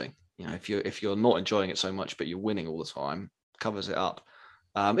they're losing. You know, if you're not enjoying it so much, but you're winning all the time, covers it up.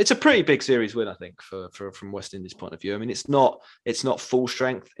 It's a pretty big series win, I think, from West Indies' point of view. I mean, it's not full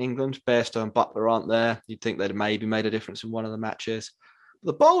strength England. Bairstow and Butler aren't there. You'd think they'd maybe made a difference in one of the matches.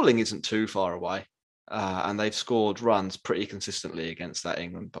 But the bowling isn't too far away, and they've scored runs pretty consistently against that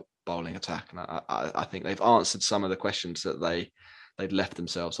England bowling attack. And I think they've answered some of the questions that they'd left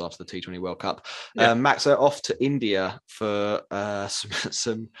themselves after the T20 World Cup. Yeah. Max are off to India for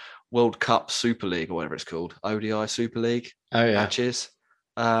some World Cup Super League or whatever it's called, ODI Super League matches.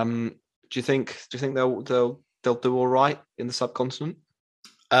 Do you think they'll do all right in the subcontinent?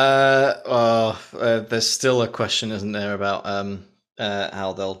 There's still a question, isn't there, about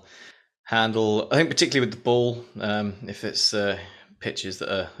how they'll handle. I think particularly with the ball, if it's pitches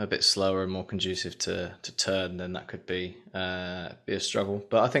that are a bit slower and more conducive to turn, then that could be a struggle.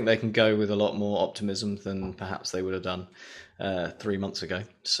 But I think they can go with a lot more optimism than perhaps they would have done 3 months ago.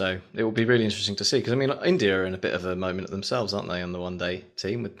 So it will be really interesting to see, because I mean, India are in a bit of a moment themselves, aren't they, on the one-day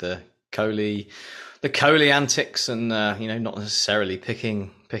team with the Kohli antics and not necessarily picking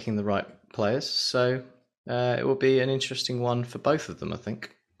the right players. So it will be an interesting one for both of them, I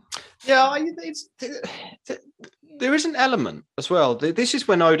think. Yeah, there is an element as well. This is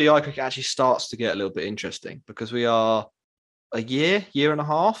when ODI cricket actually starts to get a little bit interesting, because we are a year and a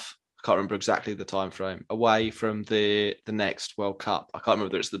half. I can't remember exactly the time frame away from the next World Cup. I can't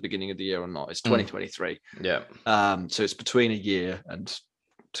remember whether it's the beginning of the year or not. It's 2023. Yeah. So it's between a year and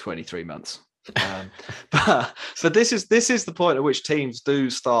 23 months. But this is the point at which teams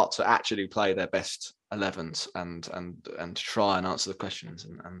do start to actually play their best 11s and try and answer the questions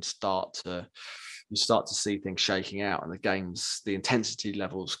and you start to see things shaking out, and the intensity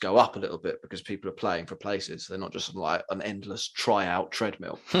levels go up a little bit because people are playing for places. They're not just like an endless tryout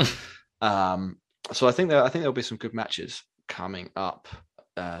treadmill. So I think there'll be some good matches coming up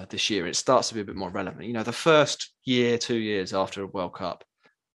this year. It starts to be a bit more relevant. You know, the first 2 years after a World Cup,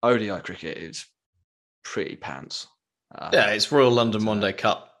 ODI cricket is pretty pants. It's Royal London One Day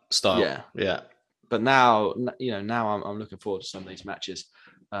Cup style. Yeah. But now I'm looking forward to some of these matches.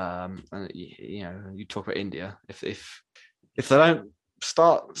 And you talk about India. If they don't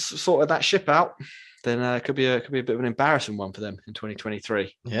start sorting that ship out, then it could be a bit of an embarrassing one for them in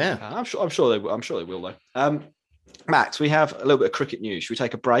 2023. Yeah, I'm sure they will. I'm sure they will though. Max, we have a little bit of cricket news. Should we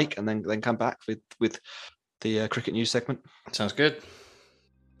take a break and then come back with the cricket news segment? Sounds good.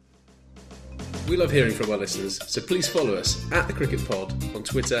 We love hearing from our listeners, so please follow us at The Cricket Pod on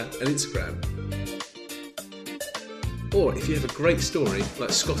Twitter and Instagram. Or if you have a great story, like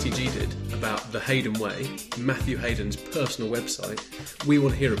Scotty G did, about the Hayden Way, Matthew Hayden's personal website, we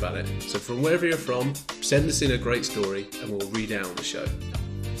want to hear about it. So from wherever you're from, send us in a great story and we'll read out on the show.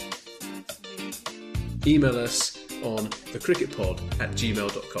 Email us on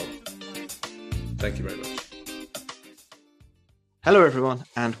thecricketpod@gmail.com. Thank you very much. Hello, everyone,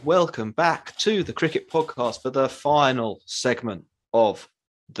 and welcome back to the Cricket Podcast for the final segment of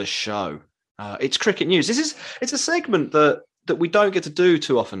the show. It's cricket news. It's a segment that we don't get to do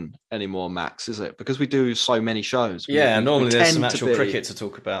too often anymore, Max, is it? Because we do so many shows. Normally there's some actual cricket to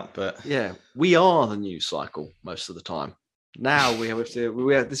talk about, but yeah, we are the news cycle most of the time. Now we have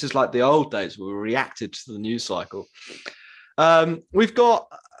to. This is like the old days where we reacted to the news cycle. We've got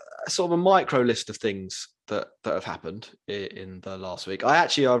sort of a micro list of things that have happened in the last week.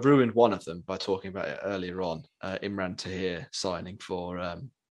 I've ruined one of them by talking about it earlier on. Imran Tahir signing for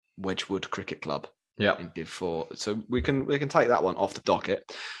Wedgwood Cricket Club. Yeah, in Div 4. So we can take that one off the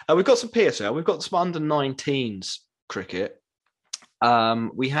docket. We've got some PSL. We've got some under-19s cricket.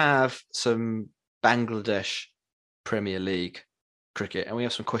 We have some Bangladesh Premier League cricket, and we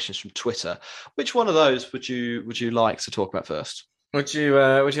have some questions from Twitter. Which one of those would you like to talk about first? Would you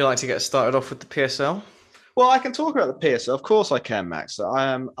like to get started off with the PSL? Well, I can talk about the PSL. Of course I can, Max. The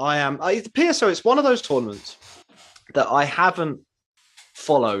PSL, it's one of those tournaments that I haven't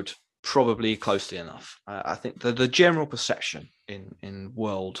followed probably closely enough. I think the general perception in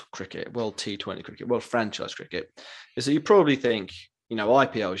world cricket, world T20 cricket, world franchise cricket, is that you probably think,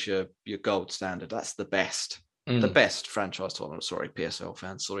 IPL is your gold standard. That's the best. the best franchise tournament, sorry, PSL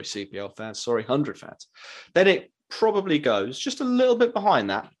fans, sorry, CPL fans, sorry, 100 fans, then it probably goes just a little bit behind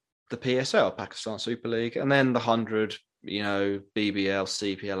that, the PSL, Pakistan Super League, and then the 100, BBL,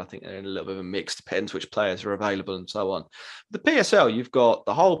 CPL, I think they're in a little bit of a mix, depends which players are available and so on. The PSL, you've got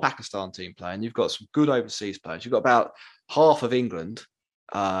the whole Pakistan team playing, you've got some good overseas players, you've got about half of England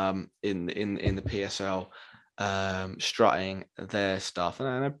in the PSL strutting their stuff,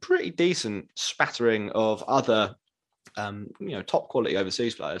 and a pretty decent spattering of other top quality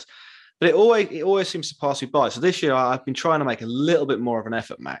overseas players. But it always seems to pass you by. So this year I've been trying to make a little bit more of an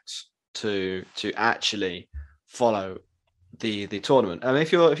effort, Max, to actually follow the tournament. And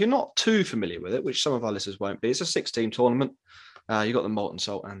if you're not too familiar with it, which some of our listeners won't be, it's a 6-team tournament. You've got the Molten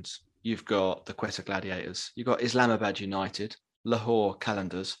Sultans, you've got the Quetta Gladiators, you've got Islamabad United, Lahore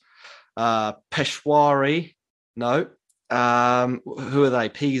Calendars, Peshwari. No. Who are they?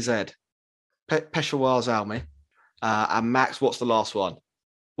 PZ. Peshawar Zalmi. And Max, what's the last one?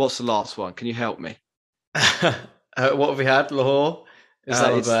 Can you help me? What have we had? Lahore?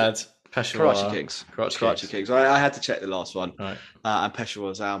 Islamabad? Peshawar? Karachi Kings. Karachi Kings. I had to check the last one. Right. And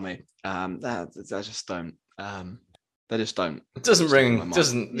Peshawar Zalmi. They just don't. They just don't. It doesn't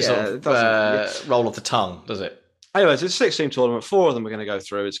roll off the tongue, does it? Anyways, it's a 6-team tournament. 4 of them are going to go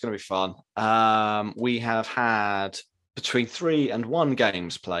through. It's going to be fun. We have had between 3 and 1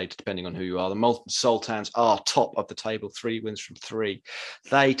 games played, depending on who you are. The Molten Sultans are top of the table, 3 wins from 3.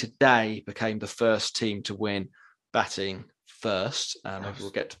 They today became the first team to win batting first. Maybe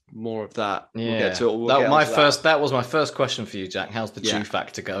we'll get to more of that. Yeah. We'll get to it. That was my first question for you, Jack. How's the Jew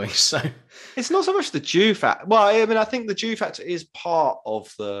factor going? So it's not so much the Jew factor. Well, I mean, I think the Jew factor is part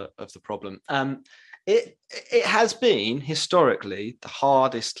of the problem. It has been historically the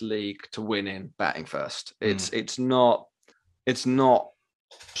hardest league to win in batting first. It's not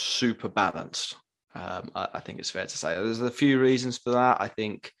super balanced. I think it's fair to say there's a few reasons for that. I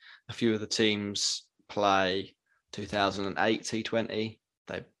think a few of the teams play 2008 T20.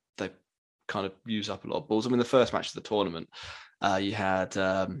 They kind of use up a lot of balls. I mean, the first match of the tournament, you had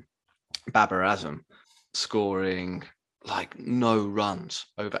Babar Azam scoring like no runs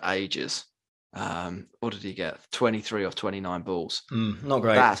over ages. What did he get? 23 off 29 balls. Not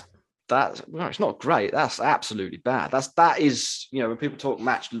great. It's not great. That's absolutely bad. That is when people talk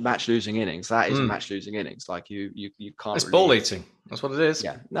match losing innings, that is a match losing innings. Like you can't. It's ball eating. That's what it is.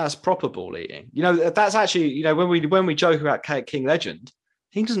 Yeah, that's proper ball eating. That's actually when we joke about King Legend,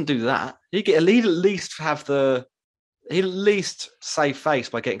 he doesn't do that. He'd at least save face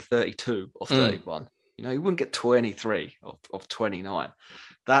by getting 32 or 31. He wouldn't get 23 of 29.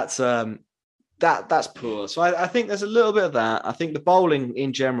 That's poor. So I think there's a little bit of that. I think the bowling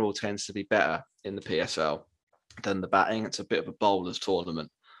in general tends to be better in the PSL than the batting. It's a bit of a bowler's tournament.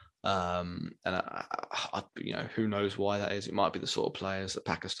 And who knows why that is? It might be the sort of players that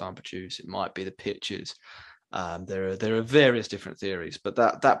Pakistan produce. It might be the pitches. There are various different theories, but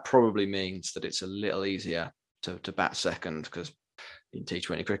that probably means that it's a little easier to bat second, because in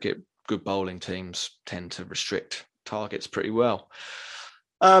T20 cricket, good bowling teams tend to restrict targets pretty well.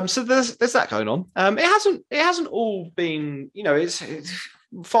 So there's that going on. It hasn't all been, it's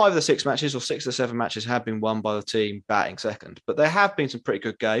 5 of the 6 matches or 6 of the 7 matches have been won by the team batting second, but there have been some pretty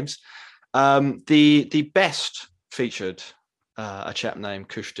good games. The best featured a chap named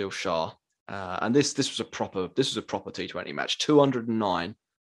Kushdil Shah, and this was a proper T20 match. 209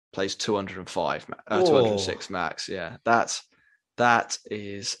 plays 205, 206 max. Yeah, that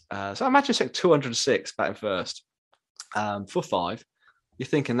is. So imagine saying 206 batting first for 5. You're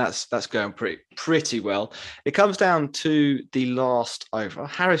thinking that's going pretty well. It comes down to the last over.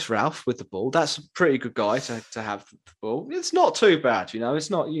 Harris Ralph with the ball. That's a pretty good guy to have the ball. It's not too bad, It's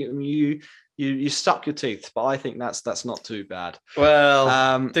not you stuck your teeth, but I think that's not too bad.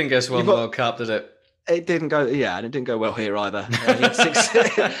 Well, didn't go so well in the World Cup, did it? It didn't go. Yeah, and it didn't go well here either.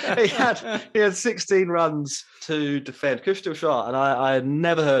 He had 16 runs to defend. Kushdil Shah, and I had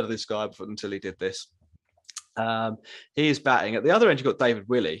never heard of this guy before until he did this. He is batting at the other end. You've got David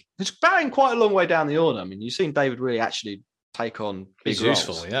Willey, who's batting quite a long way down the order. I mean, you've seen David Willey actually take on big roles.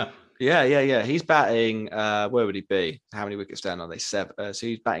 Useful, yeah. He's batting. Where would he be? How many wickets down are they? 7. So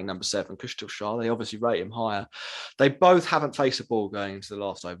he's batting number 7. Kushdil Shah. They obviously rate him higher. They both haven't faced a ball going into the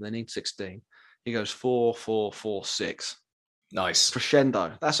last over. They need 16. He goes 4, 4, 4, 6. Nice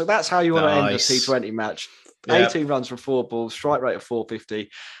crescendo. That's how you want to end a T20 match. 18 runs from 4 balls, strike rate of 450,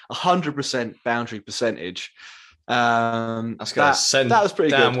 100% boundary percentage. That's going to send that was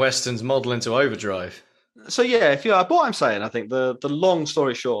pretty Dan good. Weston's model into overdrive. So yeah, what I'm saying, I think the long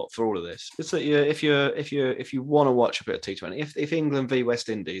story short for all of this is that if you want to watch a bit of T20, if England v West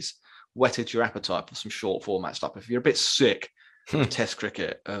Indies whetted your appetite for some short format stuff, if you're a bit sick of Test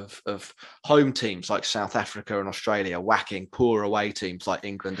cricket, of home teams like South Africa and Australia whacking poor away teams like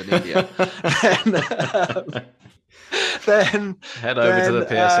England and India, then head over to the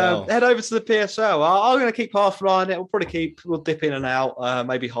PSL. Head over to the PSL. I'm going to keep half an eye on it. We'll dip in and out,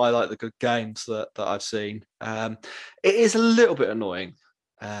 maybe highlight the good games that I've seen. It is a little bit annoying,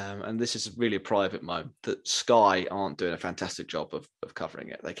 and this is really a private moan, that Sky aren't doing a fantastic job of covering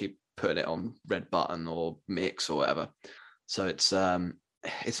it. They keep putting it on Red Button or Mix or whatever. So it's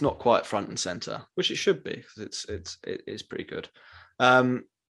not quite front and center, which it should be, because it is pretty good. Do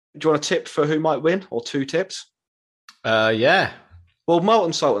you want a tip for who might win, or 2 tips? Yeah. Well,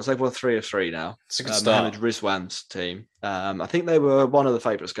 Molten Sultans, they've won 3 of 3 now. It's a good start. Mohammed Rizwan's team. I think they were one of the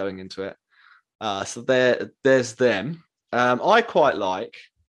favourites going into it. So there's them. I quite like,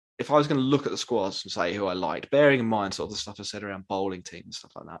 if I was going to look at the squads and say who I liked, bearing in mind sort of the stuff I said around bowling teams and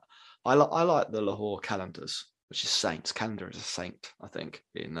stuff like that, I like the Lahore Calendars, which is Saints. Calendar is a saint, I think.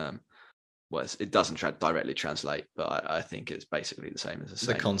 It doesn't directly translate, but I think it's basically the same as a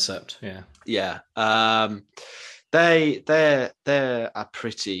saint. The concept, yeah. Yeah. They're a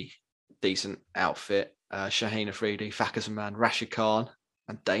pretty decent outfit. Shaheen Afridi, Fakhar Zaman, Rashid Khan,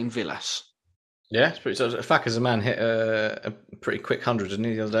 and Dane Villas. Yeah, it's pretty. So Fakhar Zaman hit a pretty quick 100, didn't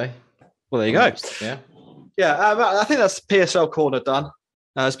he, the other day? Well, there you go. Yeah. I think that's PSL corner done.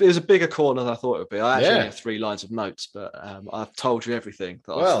 It was a bigger corner than I thought it would be. I actually have 3 lines of notes, but I've told you everything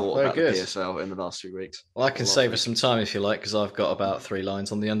that I thought about the PSL in the last 2 weeks. Well, I can save us some time if you like, because I've got about 3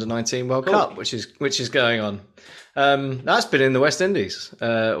 lines on the Under-19 World Cup, which is going on. That's been in the West Indies,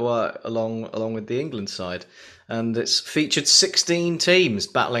 along with the England side, and it's featured 16 teams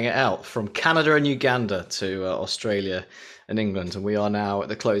battling it out, from Canada and Uganda to Australia and England, and we are now at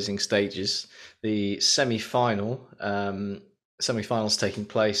the closing stages. The semi-finals taking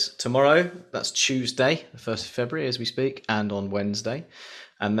place tomorrow. That's Tuesday, the 1st of February as we speak, and on Wednesday.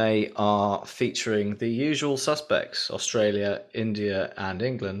 And they are featuring the usual suspects, Australia, India and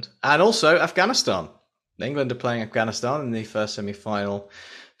England, and also Afghanistan. England are playing Afghanistan in the first semi-final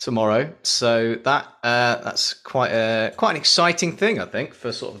tomorrow. So that's quite an exciting thing, I think,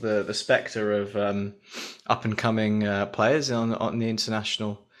 for sort of the spectre of up-and-coming players on the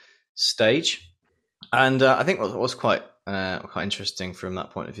international stage. And I think what was quite interesting from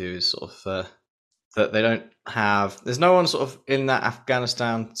that point of view is sort of that they don't have. There's no one sort of in that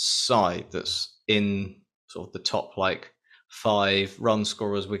Afghanistan side that's in sort of the top 5 run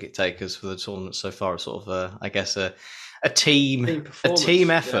scorers, wicket takers for the tournament so far. Sort of I guess a team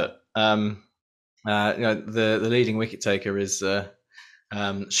effort. Yeah. The leading wicket taker is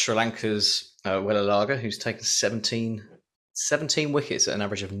Sri Lanka's Welalaga, who's taken 17 wickets at an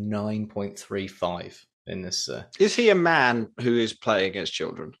average of 9.35. In this, is he a man who is playing against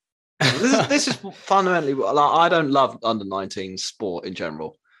children? This is fundamentally. I don't love under-19 sport in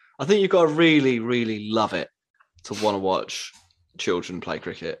general. I think you've got to really, really love it to want to watch children play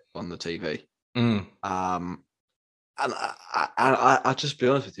cricket on the TV. And I just be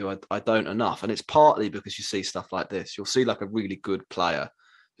honest with you, I don't enough, and it's partly because you see stuff like this. You'll see a really good player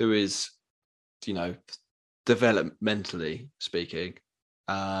who is, developmentally speaking,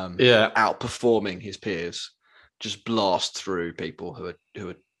 outperforming his peers, just blast through people who are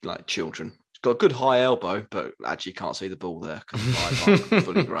like children. He's got a good high elbow, but actually can't see the ball there because the eyes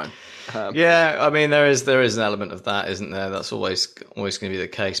fully grown. I mean there is an element of that, isn't there? That's always going to be the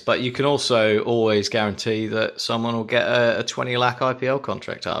case. But you can also always guarantee that someone will get a 20 lakh IPL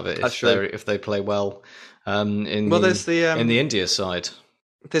contract out of it if they play well. In the India side,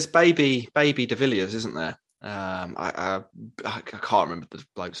 there's baby de Villiers, isn't there? I can't remember the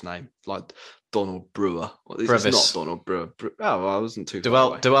bloke's name. Like Donald Brewer. It's not Donald Brewer. I wasn't too far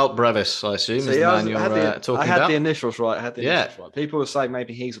away. Dewalt Brevis, I assume, is the man you're talking about. I had the initials right. People were saying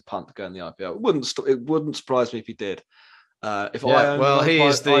maybe he's a punt to go in the IPL. It wouldn't surprise me if he did. He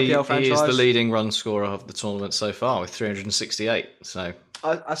is the leading run scorer of the tournament so far with 368. So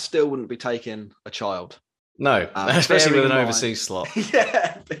I still wouldn't be taking a child. No, especially with an overseas slot.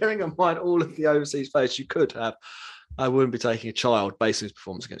 Yeah, bearing in mind all of the overseas players you could have, I wouldn't be taking a child based on his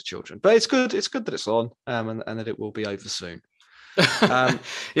performance against children. But it's good. It's good that it's on, and that it will be over soon. Well,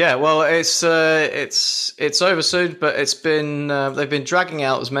 it's over soon, but it's been they've been dragging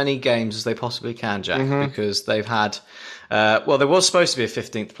out as many games as they possibly can, Jack, because they've had. There was supposed to be a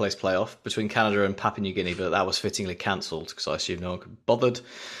 15th place playoff between Canada and Papua New Guinea, but that was fittingly cancelled because I assume no one could be bothered.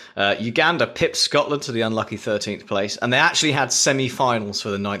 Uganda pipped Scotland to the unlucky 13th place, and they actually had semi-finals for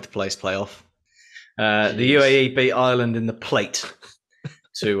the 9th place playoff. The UAE beat Ireland in the plate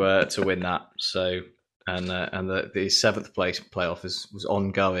to win that. So, and the 7th place playoff was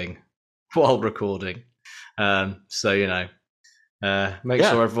ongoing while recording. So make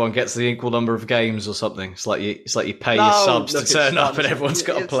sure everyone gets the equal number of games or something. It's like you pay your subs to turn up, and everyone's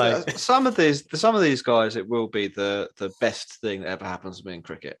got to play. Some of these guys, it will be the best thing that ever happens to me in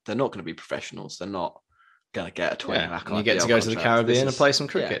cricket. They're not going to be professionals. They're not going to get a 20 lakh. You get to go to the Caribbean and play some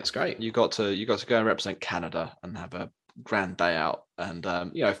cricket. It's great. You got to go and represent Canada and have a grand day out, and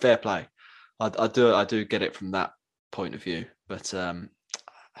fair play. I do get it from that point of view, but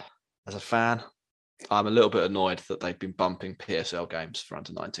as a fan, I'm a little bit annoyed that they've been bumping PSL games for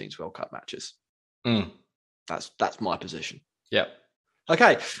under-19s World Cup matches. That's my position. Yeah.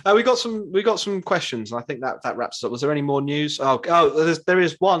 Okay, we got some questions, and I think that wraps us up. Was there any more news? There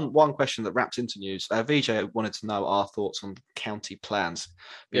is one question that wraps into news. VJ wanted to know our thoughts on county plans.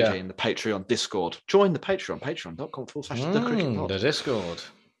 VJ in the Patreon Discord. Join the Patreon, patreon.com/the cricket pod. The Discord.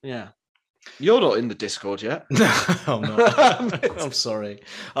 Yeah. You're not in the Discord yet. No, I'm not. I'm sorry.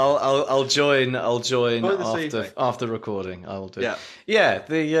 I'll join after recording. I will do. Yeah. Yeah.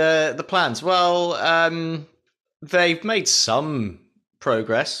 The plans. Well, they've made some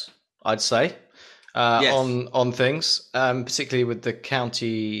progress, I'd say, on things, particularly with the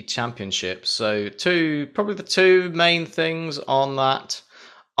county championship. So probably the two main things on that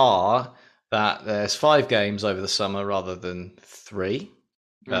are that there's 5 games over the summer rather than 3.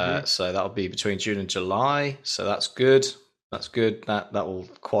 So that'll be between June and July. So that's good. That will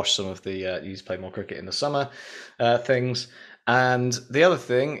quash some of the you need to play more cricket in the summer things. And the other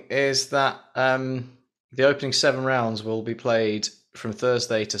thing is that the opening 7 rounds will be played from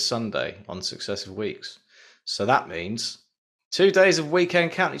Thursday to Sunday on successive weeks. So that means 2 days of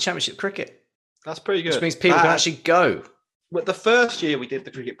weekend county championship cricket. That's pretty good. Which means people can actually go. Well, the first year we did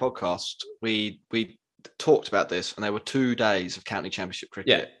the cricket podcast, we talked about this, and there were 2 days of county championship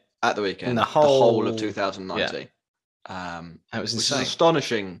cricket at the weekend, the whole of 2019. It was which insane. Is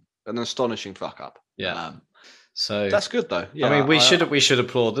an astonishing fuck up. Yeah. So that's good though. Yeah, I mean, we should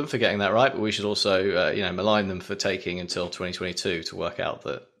applaud them for getting that right, but we should also malign them for taking until 2022 to work out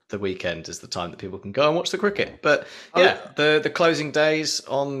that the weekend is the time that people can go and watch the cricket. But the closing days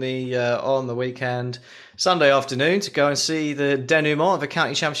on the weekend, Sunday afternoon, to go and see the denouement of a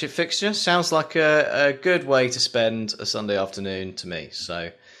county championship fixture sounds like a good way to spend a Sunday afternoon to me.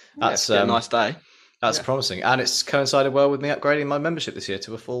 So that's a nice day. That's promising, and it's coincided well with me upgrading my membership this year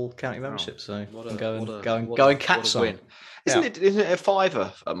to a full county membership. So I can go and catch some. Win. Isn't it a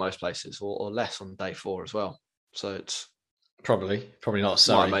 £5 at most places, or less on day 4 as well? So it's probably not. Might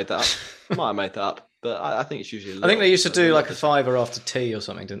Sorry, have made that up. But I think it's usually. I think they used to do like a £5 after tea or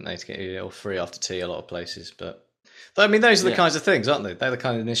something, didn't they? To get you, or free after tea a lot of places. But I mean, those are the kinds of things, aren't they? They're the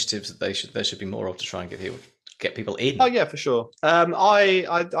kind of initiatives that there should be more of to try and get people in. Oh yeah, for sure.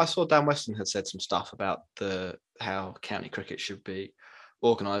 I saw Dan Weston had said some stuff about how county cricket should be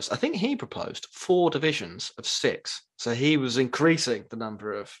organised. I think he proposed 4 divisions of 6, so he was increasing the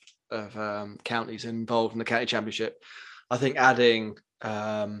number of counties involved in the county championship. I think adding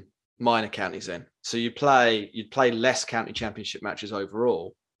minor counties in, so you'd play less county championship matches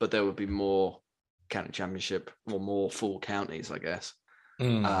overall, but there would be more county championship or more full counties, I guess,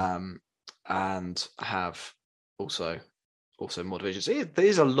 and have also more divisions.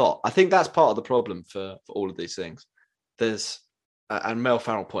 There's a lot. I think that's part of the problem for all of these things. There's and Mel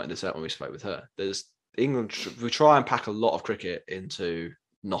Farrell pointed this out when we spoke with her. There's England. We try and pack a lot of cricket into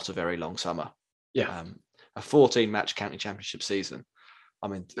not a very long summer. Yeah, a 14-match county championship season. I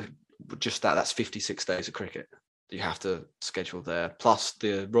mean, just that's 56 days of cricket that you have to schedule there. Plus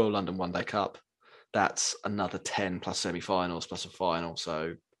the Royal London One Day Cup. That's another 10 plus semi-finals plus a final.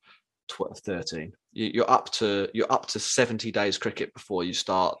 So 13. You're up to 70 days cricket before you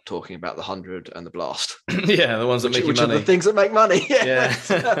start talking about the 100 and the blast. Yeah, the ones that make you money. Are the things that make money. Yeah.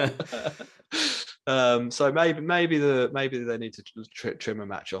 So maybe they need to trim a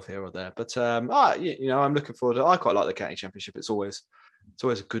match off here or there. But I'm looking forward to. I quite like the county championship. It's always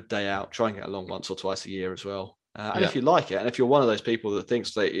a good day out. Try and get along once or twice a year as well. And if you like it, and if you're one of those people that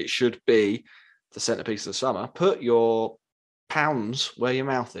thinks that it should be the centerpiece of the summer, put your pounds where your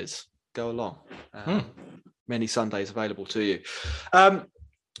mouth is. Go along. Many Sundays available to you.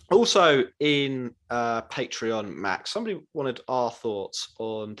 Also in Patreon, Max, somebody wanted our thoughts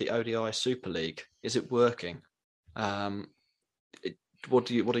on the ODI Super League. Is it working? What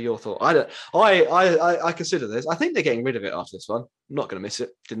are your thoughts? I consider this. I think they're getting rid of it after this one. I'm not going to miss it.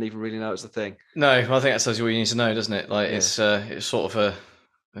 Didn't even really know it was the thing. No, I think that tells you all you need to know, doesn't it? Like it's sort of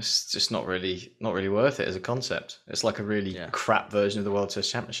it's just not really worth it as a concept. It's like a really crap version of the World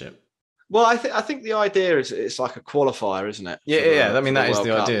Test Championship. Well, I think the idea is it's like a qualifier, isn't it? Yeah. I mean, that is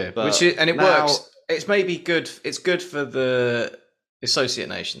the idea. It works. It's maybe good. It's good for the associate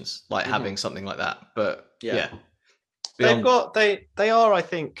nations, like having something like that. But yeah. They are, I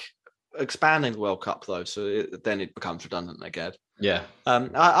think, expanding the World Cup though, so then it becomes redundant again. Yeah.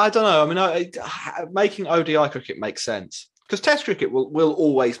 I don't know. I mean, making ODI cricket makes sense because Test cricket will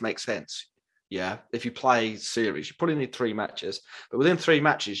always make sense. Yeah, if you play series, you probably need 3 matches, but within 3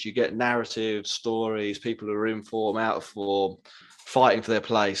 matches, you get narrative stories, people who are in form, out of form, fighting for their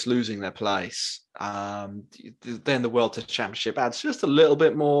place, losing their place. Then the World Test Championship adds just a little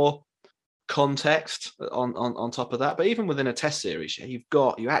bit more context on top of that. But even within a Test series, you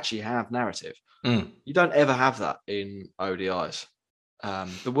actually have narrative. You don't ever have that in ODIs.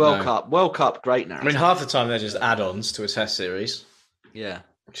 The World Cup, great narrative. I mean, half the time they're just add-ons to a Test series. Yeah.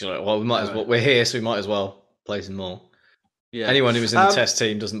 Which like, well, we might as well. We're here, so we might as well play some more. Yeah. Anyone who was in the Test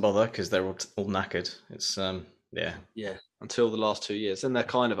team doesn't bother because they're all knackered. It's yeah. Until the last 2 years, then they're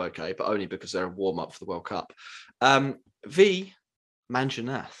kind of okay, but only because they're a warm-up for the World Cup. V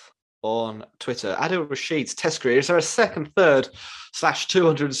Manjunath on Twitter. Adil Rashid's Test career, is there a second, third /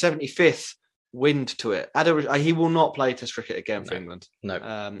 275th wind to it? He will not play Test cricket again for England.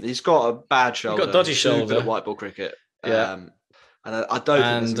 No. He's got a bad shoulder. He's got a dodgy shoulder. At white ball cricket. Yeah. And I don't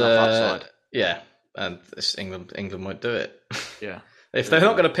think there's enough upside. Yeah, and England won't do it. Yeah. If they're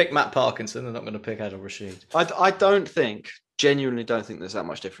not going to pick Matt Parkinson, they're not going to pick Adil Rashid. I genuinely don't think there's that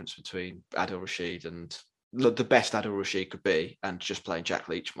much difference between Adil Rashid and the best Adil Rashid could be and just playing Jack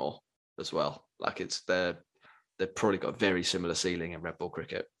Leach more as well. Like they've probably got a very similar ceiling in red ball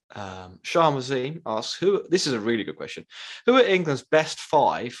cricket. Shah Mazim asks, this is a really good question. Who are England's best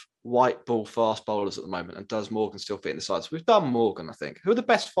 5 white ball fast bowlers at the moment? And does Morgan still fit in the sides? We've done Morgan, I think. Who are the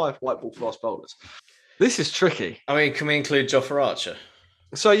best 5 white ball fast bowlers? This is tricky. I mean, can we include Jofra Archer?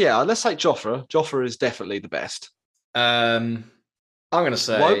 So yeah, let's take Jofra. Jofra is definitely the best. I'm going to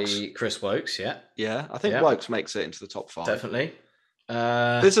say Wokes. Chris Wokes, yeah. Yeah, I think Wokes makes it into the top 5. Definitely.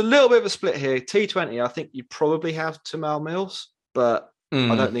 There's a little bit of a split here. T20, I think you probably have Tamal Mills, but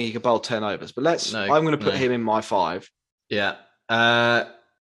I don't think he could bowl 10 overs. But I'm going to put him in my 5. Yeah. And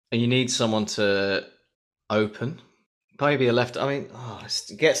you need someone to open. Maybe a left. I mean,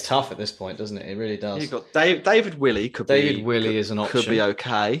 it gets tough at this point, doesn't it? It really does. You've got David Willey. David Willey is an option. Could be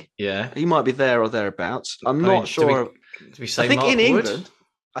okay. Yeah. He might be there or thereabouts. I'm not sure. Do we say I think Mark in Wood? England,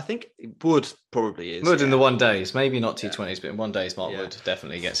 I think Wood probably is. Wood in the one days. Maybe not T20s, but in one days, Mark Wood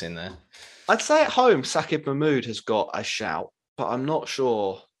definitely gets in there. I'd say at home, Saqib Mahmood has got a shout, but I'm not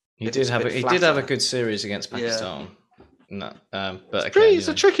sure. He did have a good series against Pakistan. No, but it's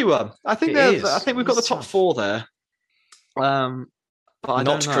a tricky one. I think we've got the top 4 there. But I not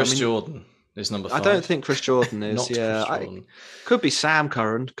don't know. Chris Jordan is number 5. I don't think Chris Jordan is. Could be Sam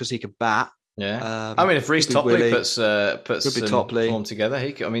Curran because he could bat. Yeah, I mean, if Reece Topley puts some form together,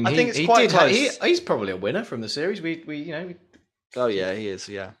 he could. I mean, he's probably a winner from the series. Oh yeah, he is.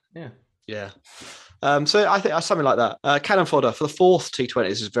 Yeah. So I think something like that. Cannon fodder for the 4th T20.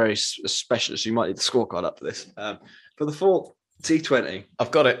 This is very special, so you might need the scorecard up for this. For the 4th T20,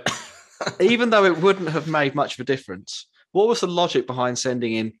 I've got it. Even though it wouldn't have made much of a difference, what was the logic behind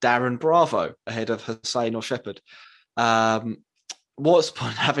sending in Darren Bravo ahead of Hussain or Shepherd? What's the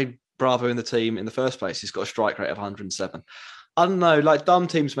point of having Bravo in the team in the first place? He's got a strike rate of 107. I don't know, like dumb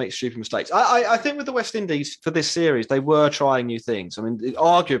teams make stupid mistakes. I think with the West Indies for this series, they were trying new things. I mean,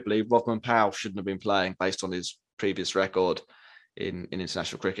 arguably, Rodman Powell shouldn't have been playing based on his previous record in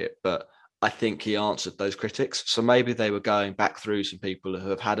international cricket, but I think he answered those critics. So maybe they were going back through some people who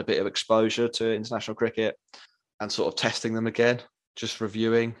have had a bit of exposure to international cricket and sort of testing them again, just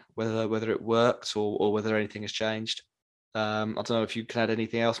reviewing whether it worked or whether anything has changed. I don't know if you can add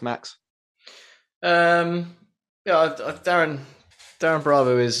anything else, Max. Darren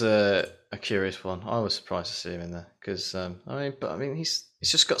Bravo is a curious one. I was surprised to see him in there because he's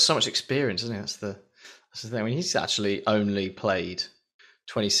just got so much experience, isn't he? That's the thing. I mean, he's actually only played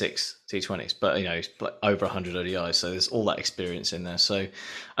 26 T20s, but he's over 100 ODIs, so there's all that experience in there. So,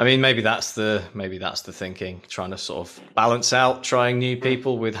 I mean, maybe that's the thinking, trying to sort of balance out trying new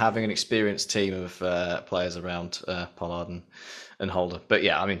people with having an experienced team of players around Pollard and Holder. But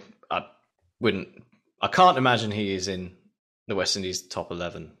yeah, I mean, I can't imagine he is in the West Indies top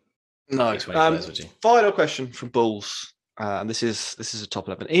 11. No. Players, would you? Final question from Bulls, and this is a top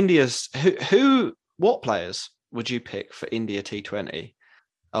 11. India's what players would you pick for India T20?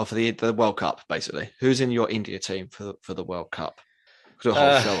 Oh, for the World Cup, basically. Who's in your India team for the World Cup? We'll do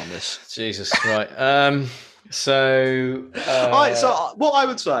a whole show on this. Jesus, right. All right. So what I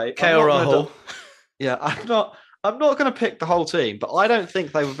would say, KL Rahul. I'm not going to pick the whole team, but I don't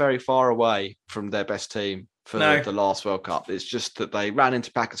think they were very far away from their best team for the last World Cup. It's just that they ran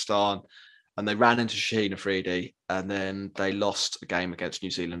into Pakistan and they ran into Shaheen Afridi, and then they lost a game against New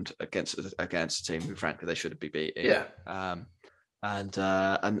Zealand against a team who, frankly, they should be beating. Yeah. And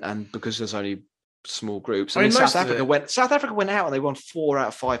because there's only small groups, I mean, South Africa went out and they won 4 out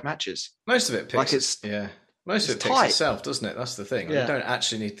of 5 matches. Most of it picks most of it picks itself, doesn't it? That's the thing. Yeah. You don't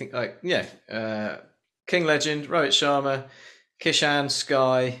actually need to think King Legend, Rohit Sharma, Kishan,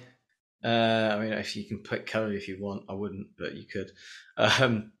 Sky. I mean, if you can pick Kohli if you want, I wouldn't, but you could.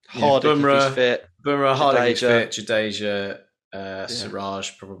 Hardik fit. Bumrah, Hardik fit. Jadeja,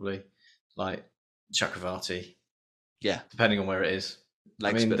 Siraj probably, like Chakravarti. Yeah, depending on where it is.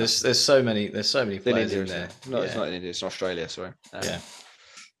 I mean, there's so many players in there. No, it's not in India. It's in Australia. Sorry. I mean,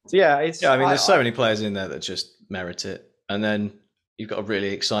 there's so many players in there that just merit it, and then you've got a really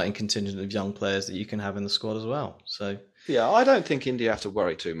exciting contingent of young players that you can have in the squad as well. So I don't think India have to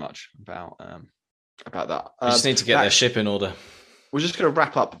worry too much about that. You just need to get their ship in order. We're just going to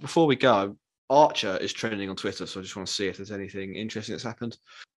wrap up. Before we go, Archer is trending on Twitter, so I just want to see if there's anything interesting that's happened.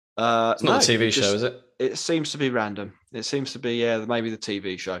 It's not a TV show, is it? It seems to be random. It seems to be, maybe the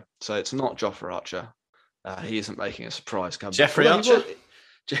TV show. So it's not Jofra Archer. He isn't making a surprise comeback. Jeffrey Archer?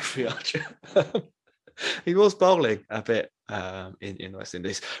 Jeffrey Archer. He was bowling a bit in West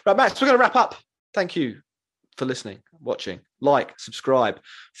Indies. Right, Max, we're going to wrap up. Thank you for listening, watching. Like, subscribe,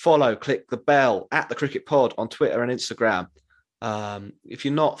 follow, click the bell at The Cricket Pod on Twitter and Instagram. If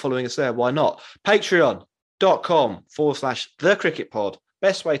you're not following us there, why not? Patreon.com/The Cricket Pod.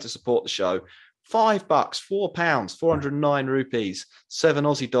 Best way to support the show. £5, £4, 409 rupees, 7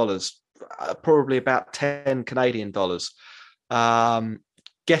 Aussie dollars, probably about 10 Canadian dollars.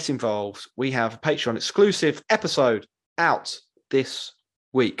 Get involved. We have a Patreon exclusive episode out this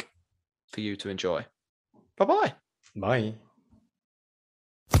week for you to enjoy. Bye-bye. Bye.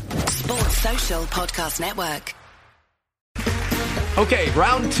 Sports Social Podcast Network. Okay,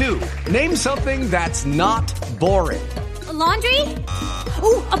 round 2. Name something that's not boring. A laundry?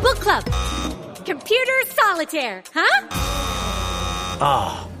 Ooh, a book club. Computer solitaire,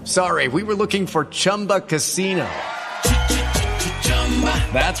 huh? Sorry, we were looking for Chumba Casino.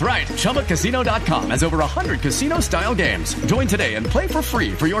 That's right. ChumbaCasino.com has over 100 casino-style games. Join today and play for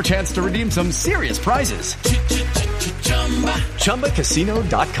free for your chance to redeem some serious prizes.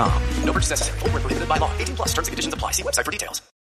 ChumbaCasino.com. No purchase necessary. Void where prohibited by law. 18+ terms and conditions apply. See website for details.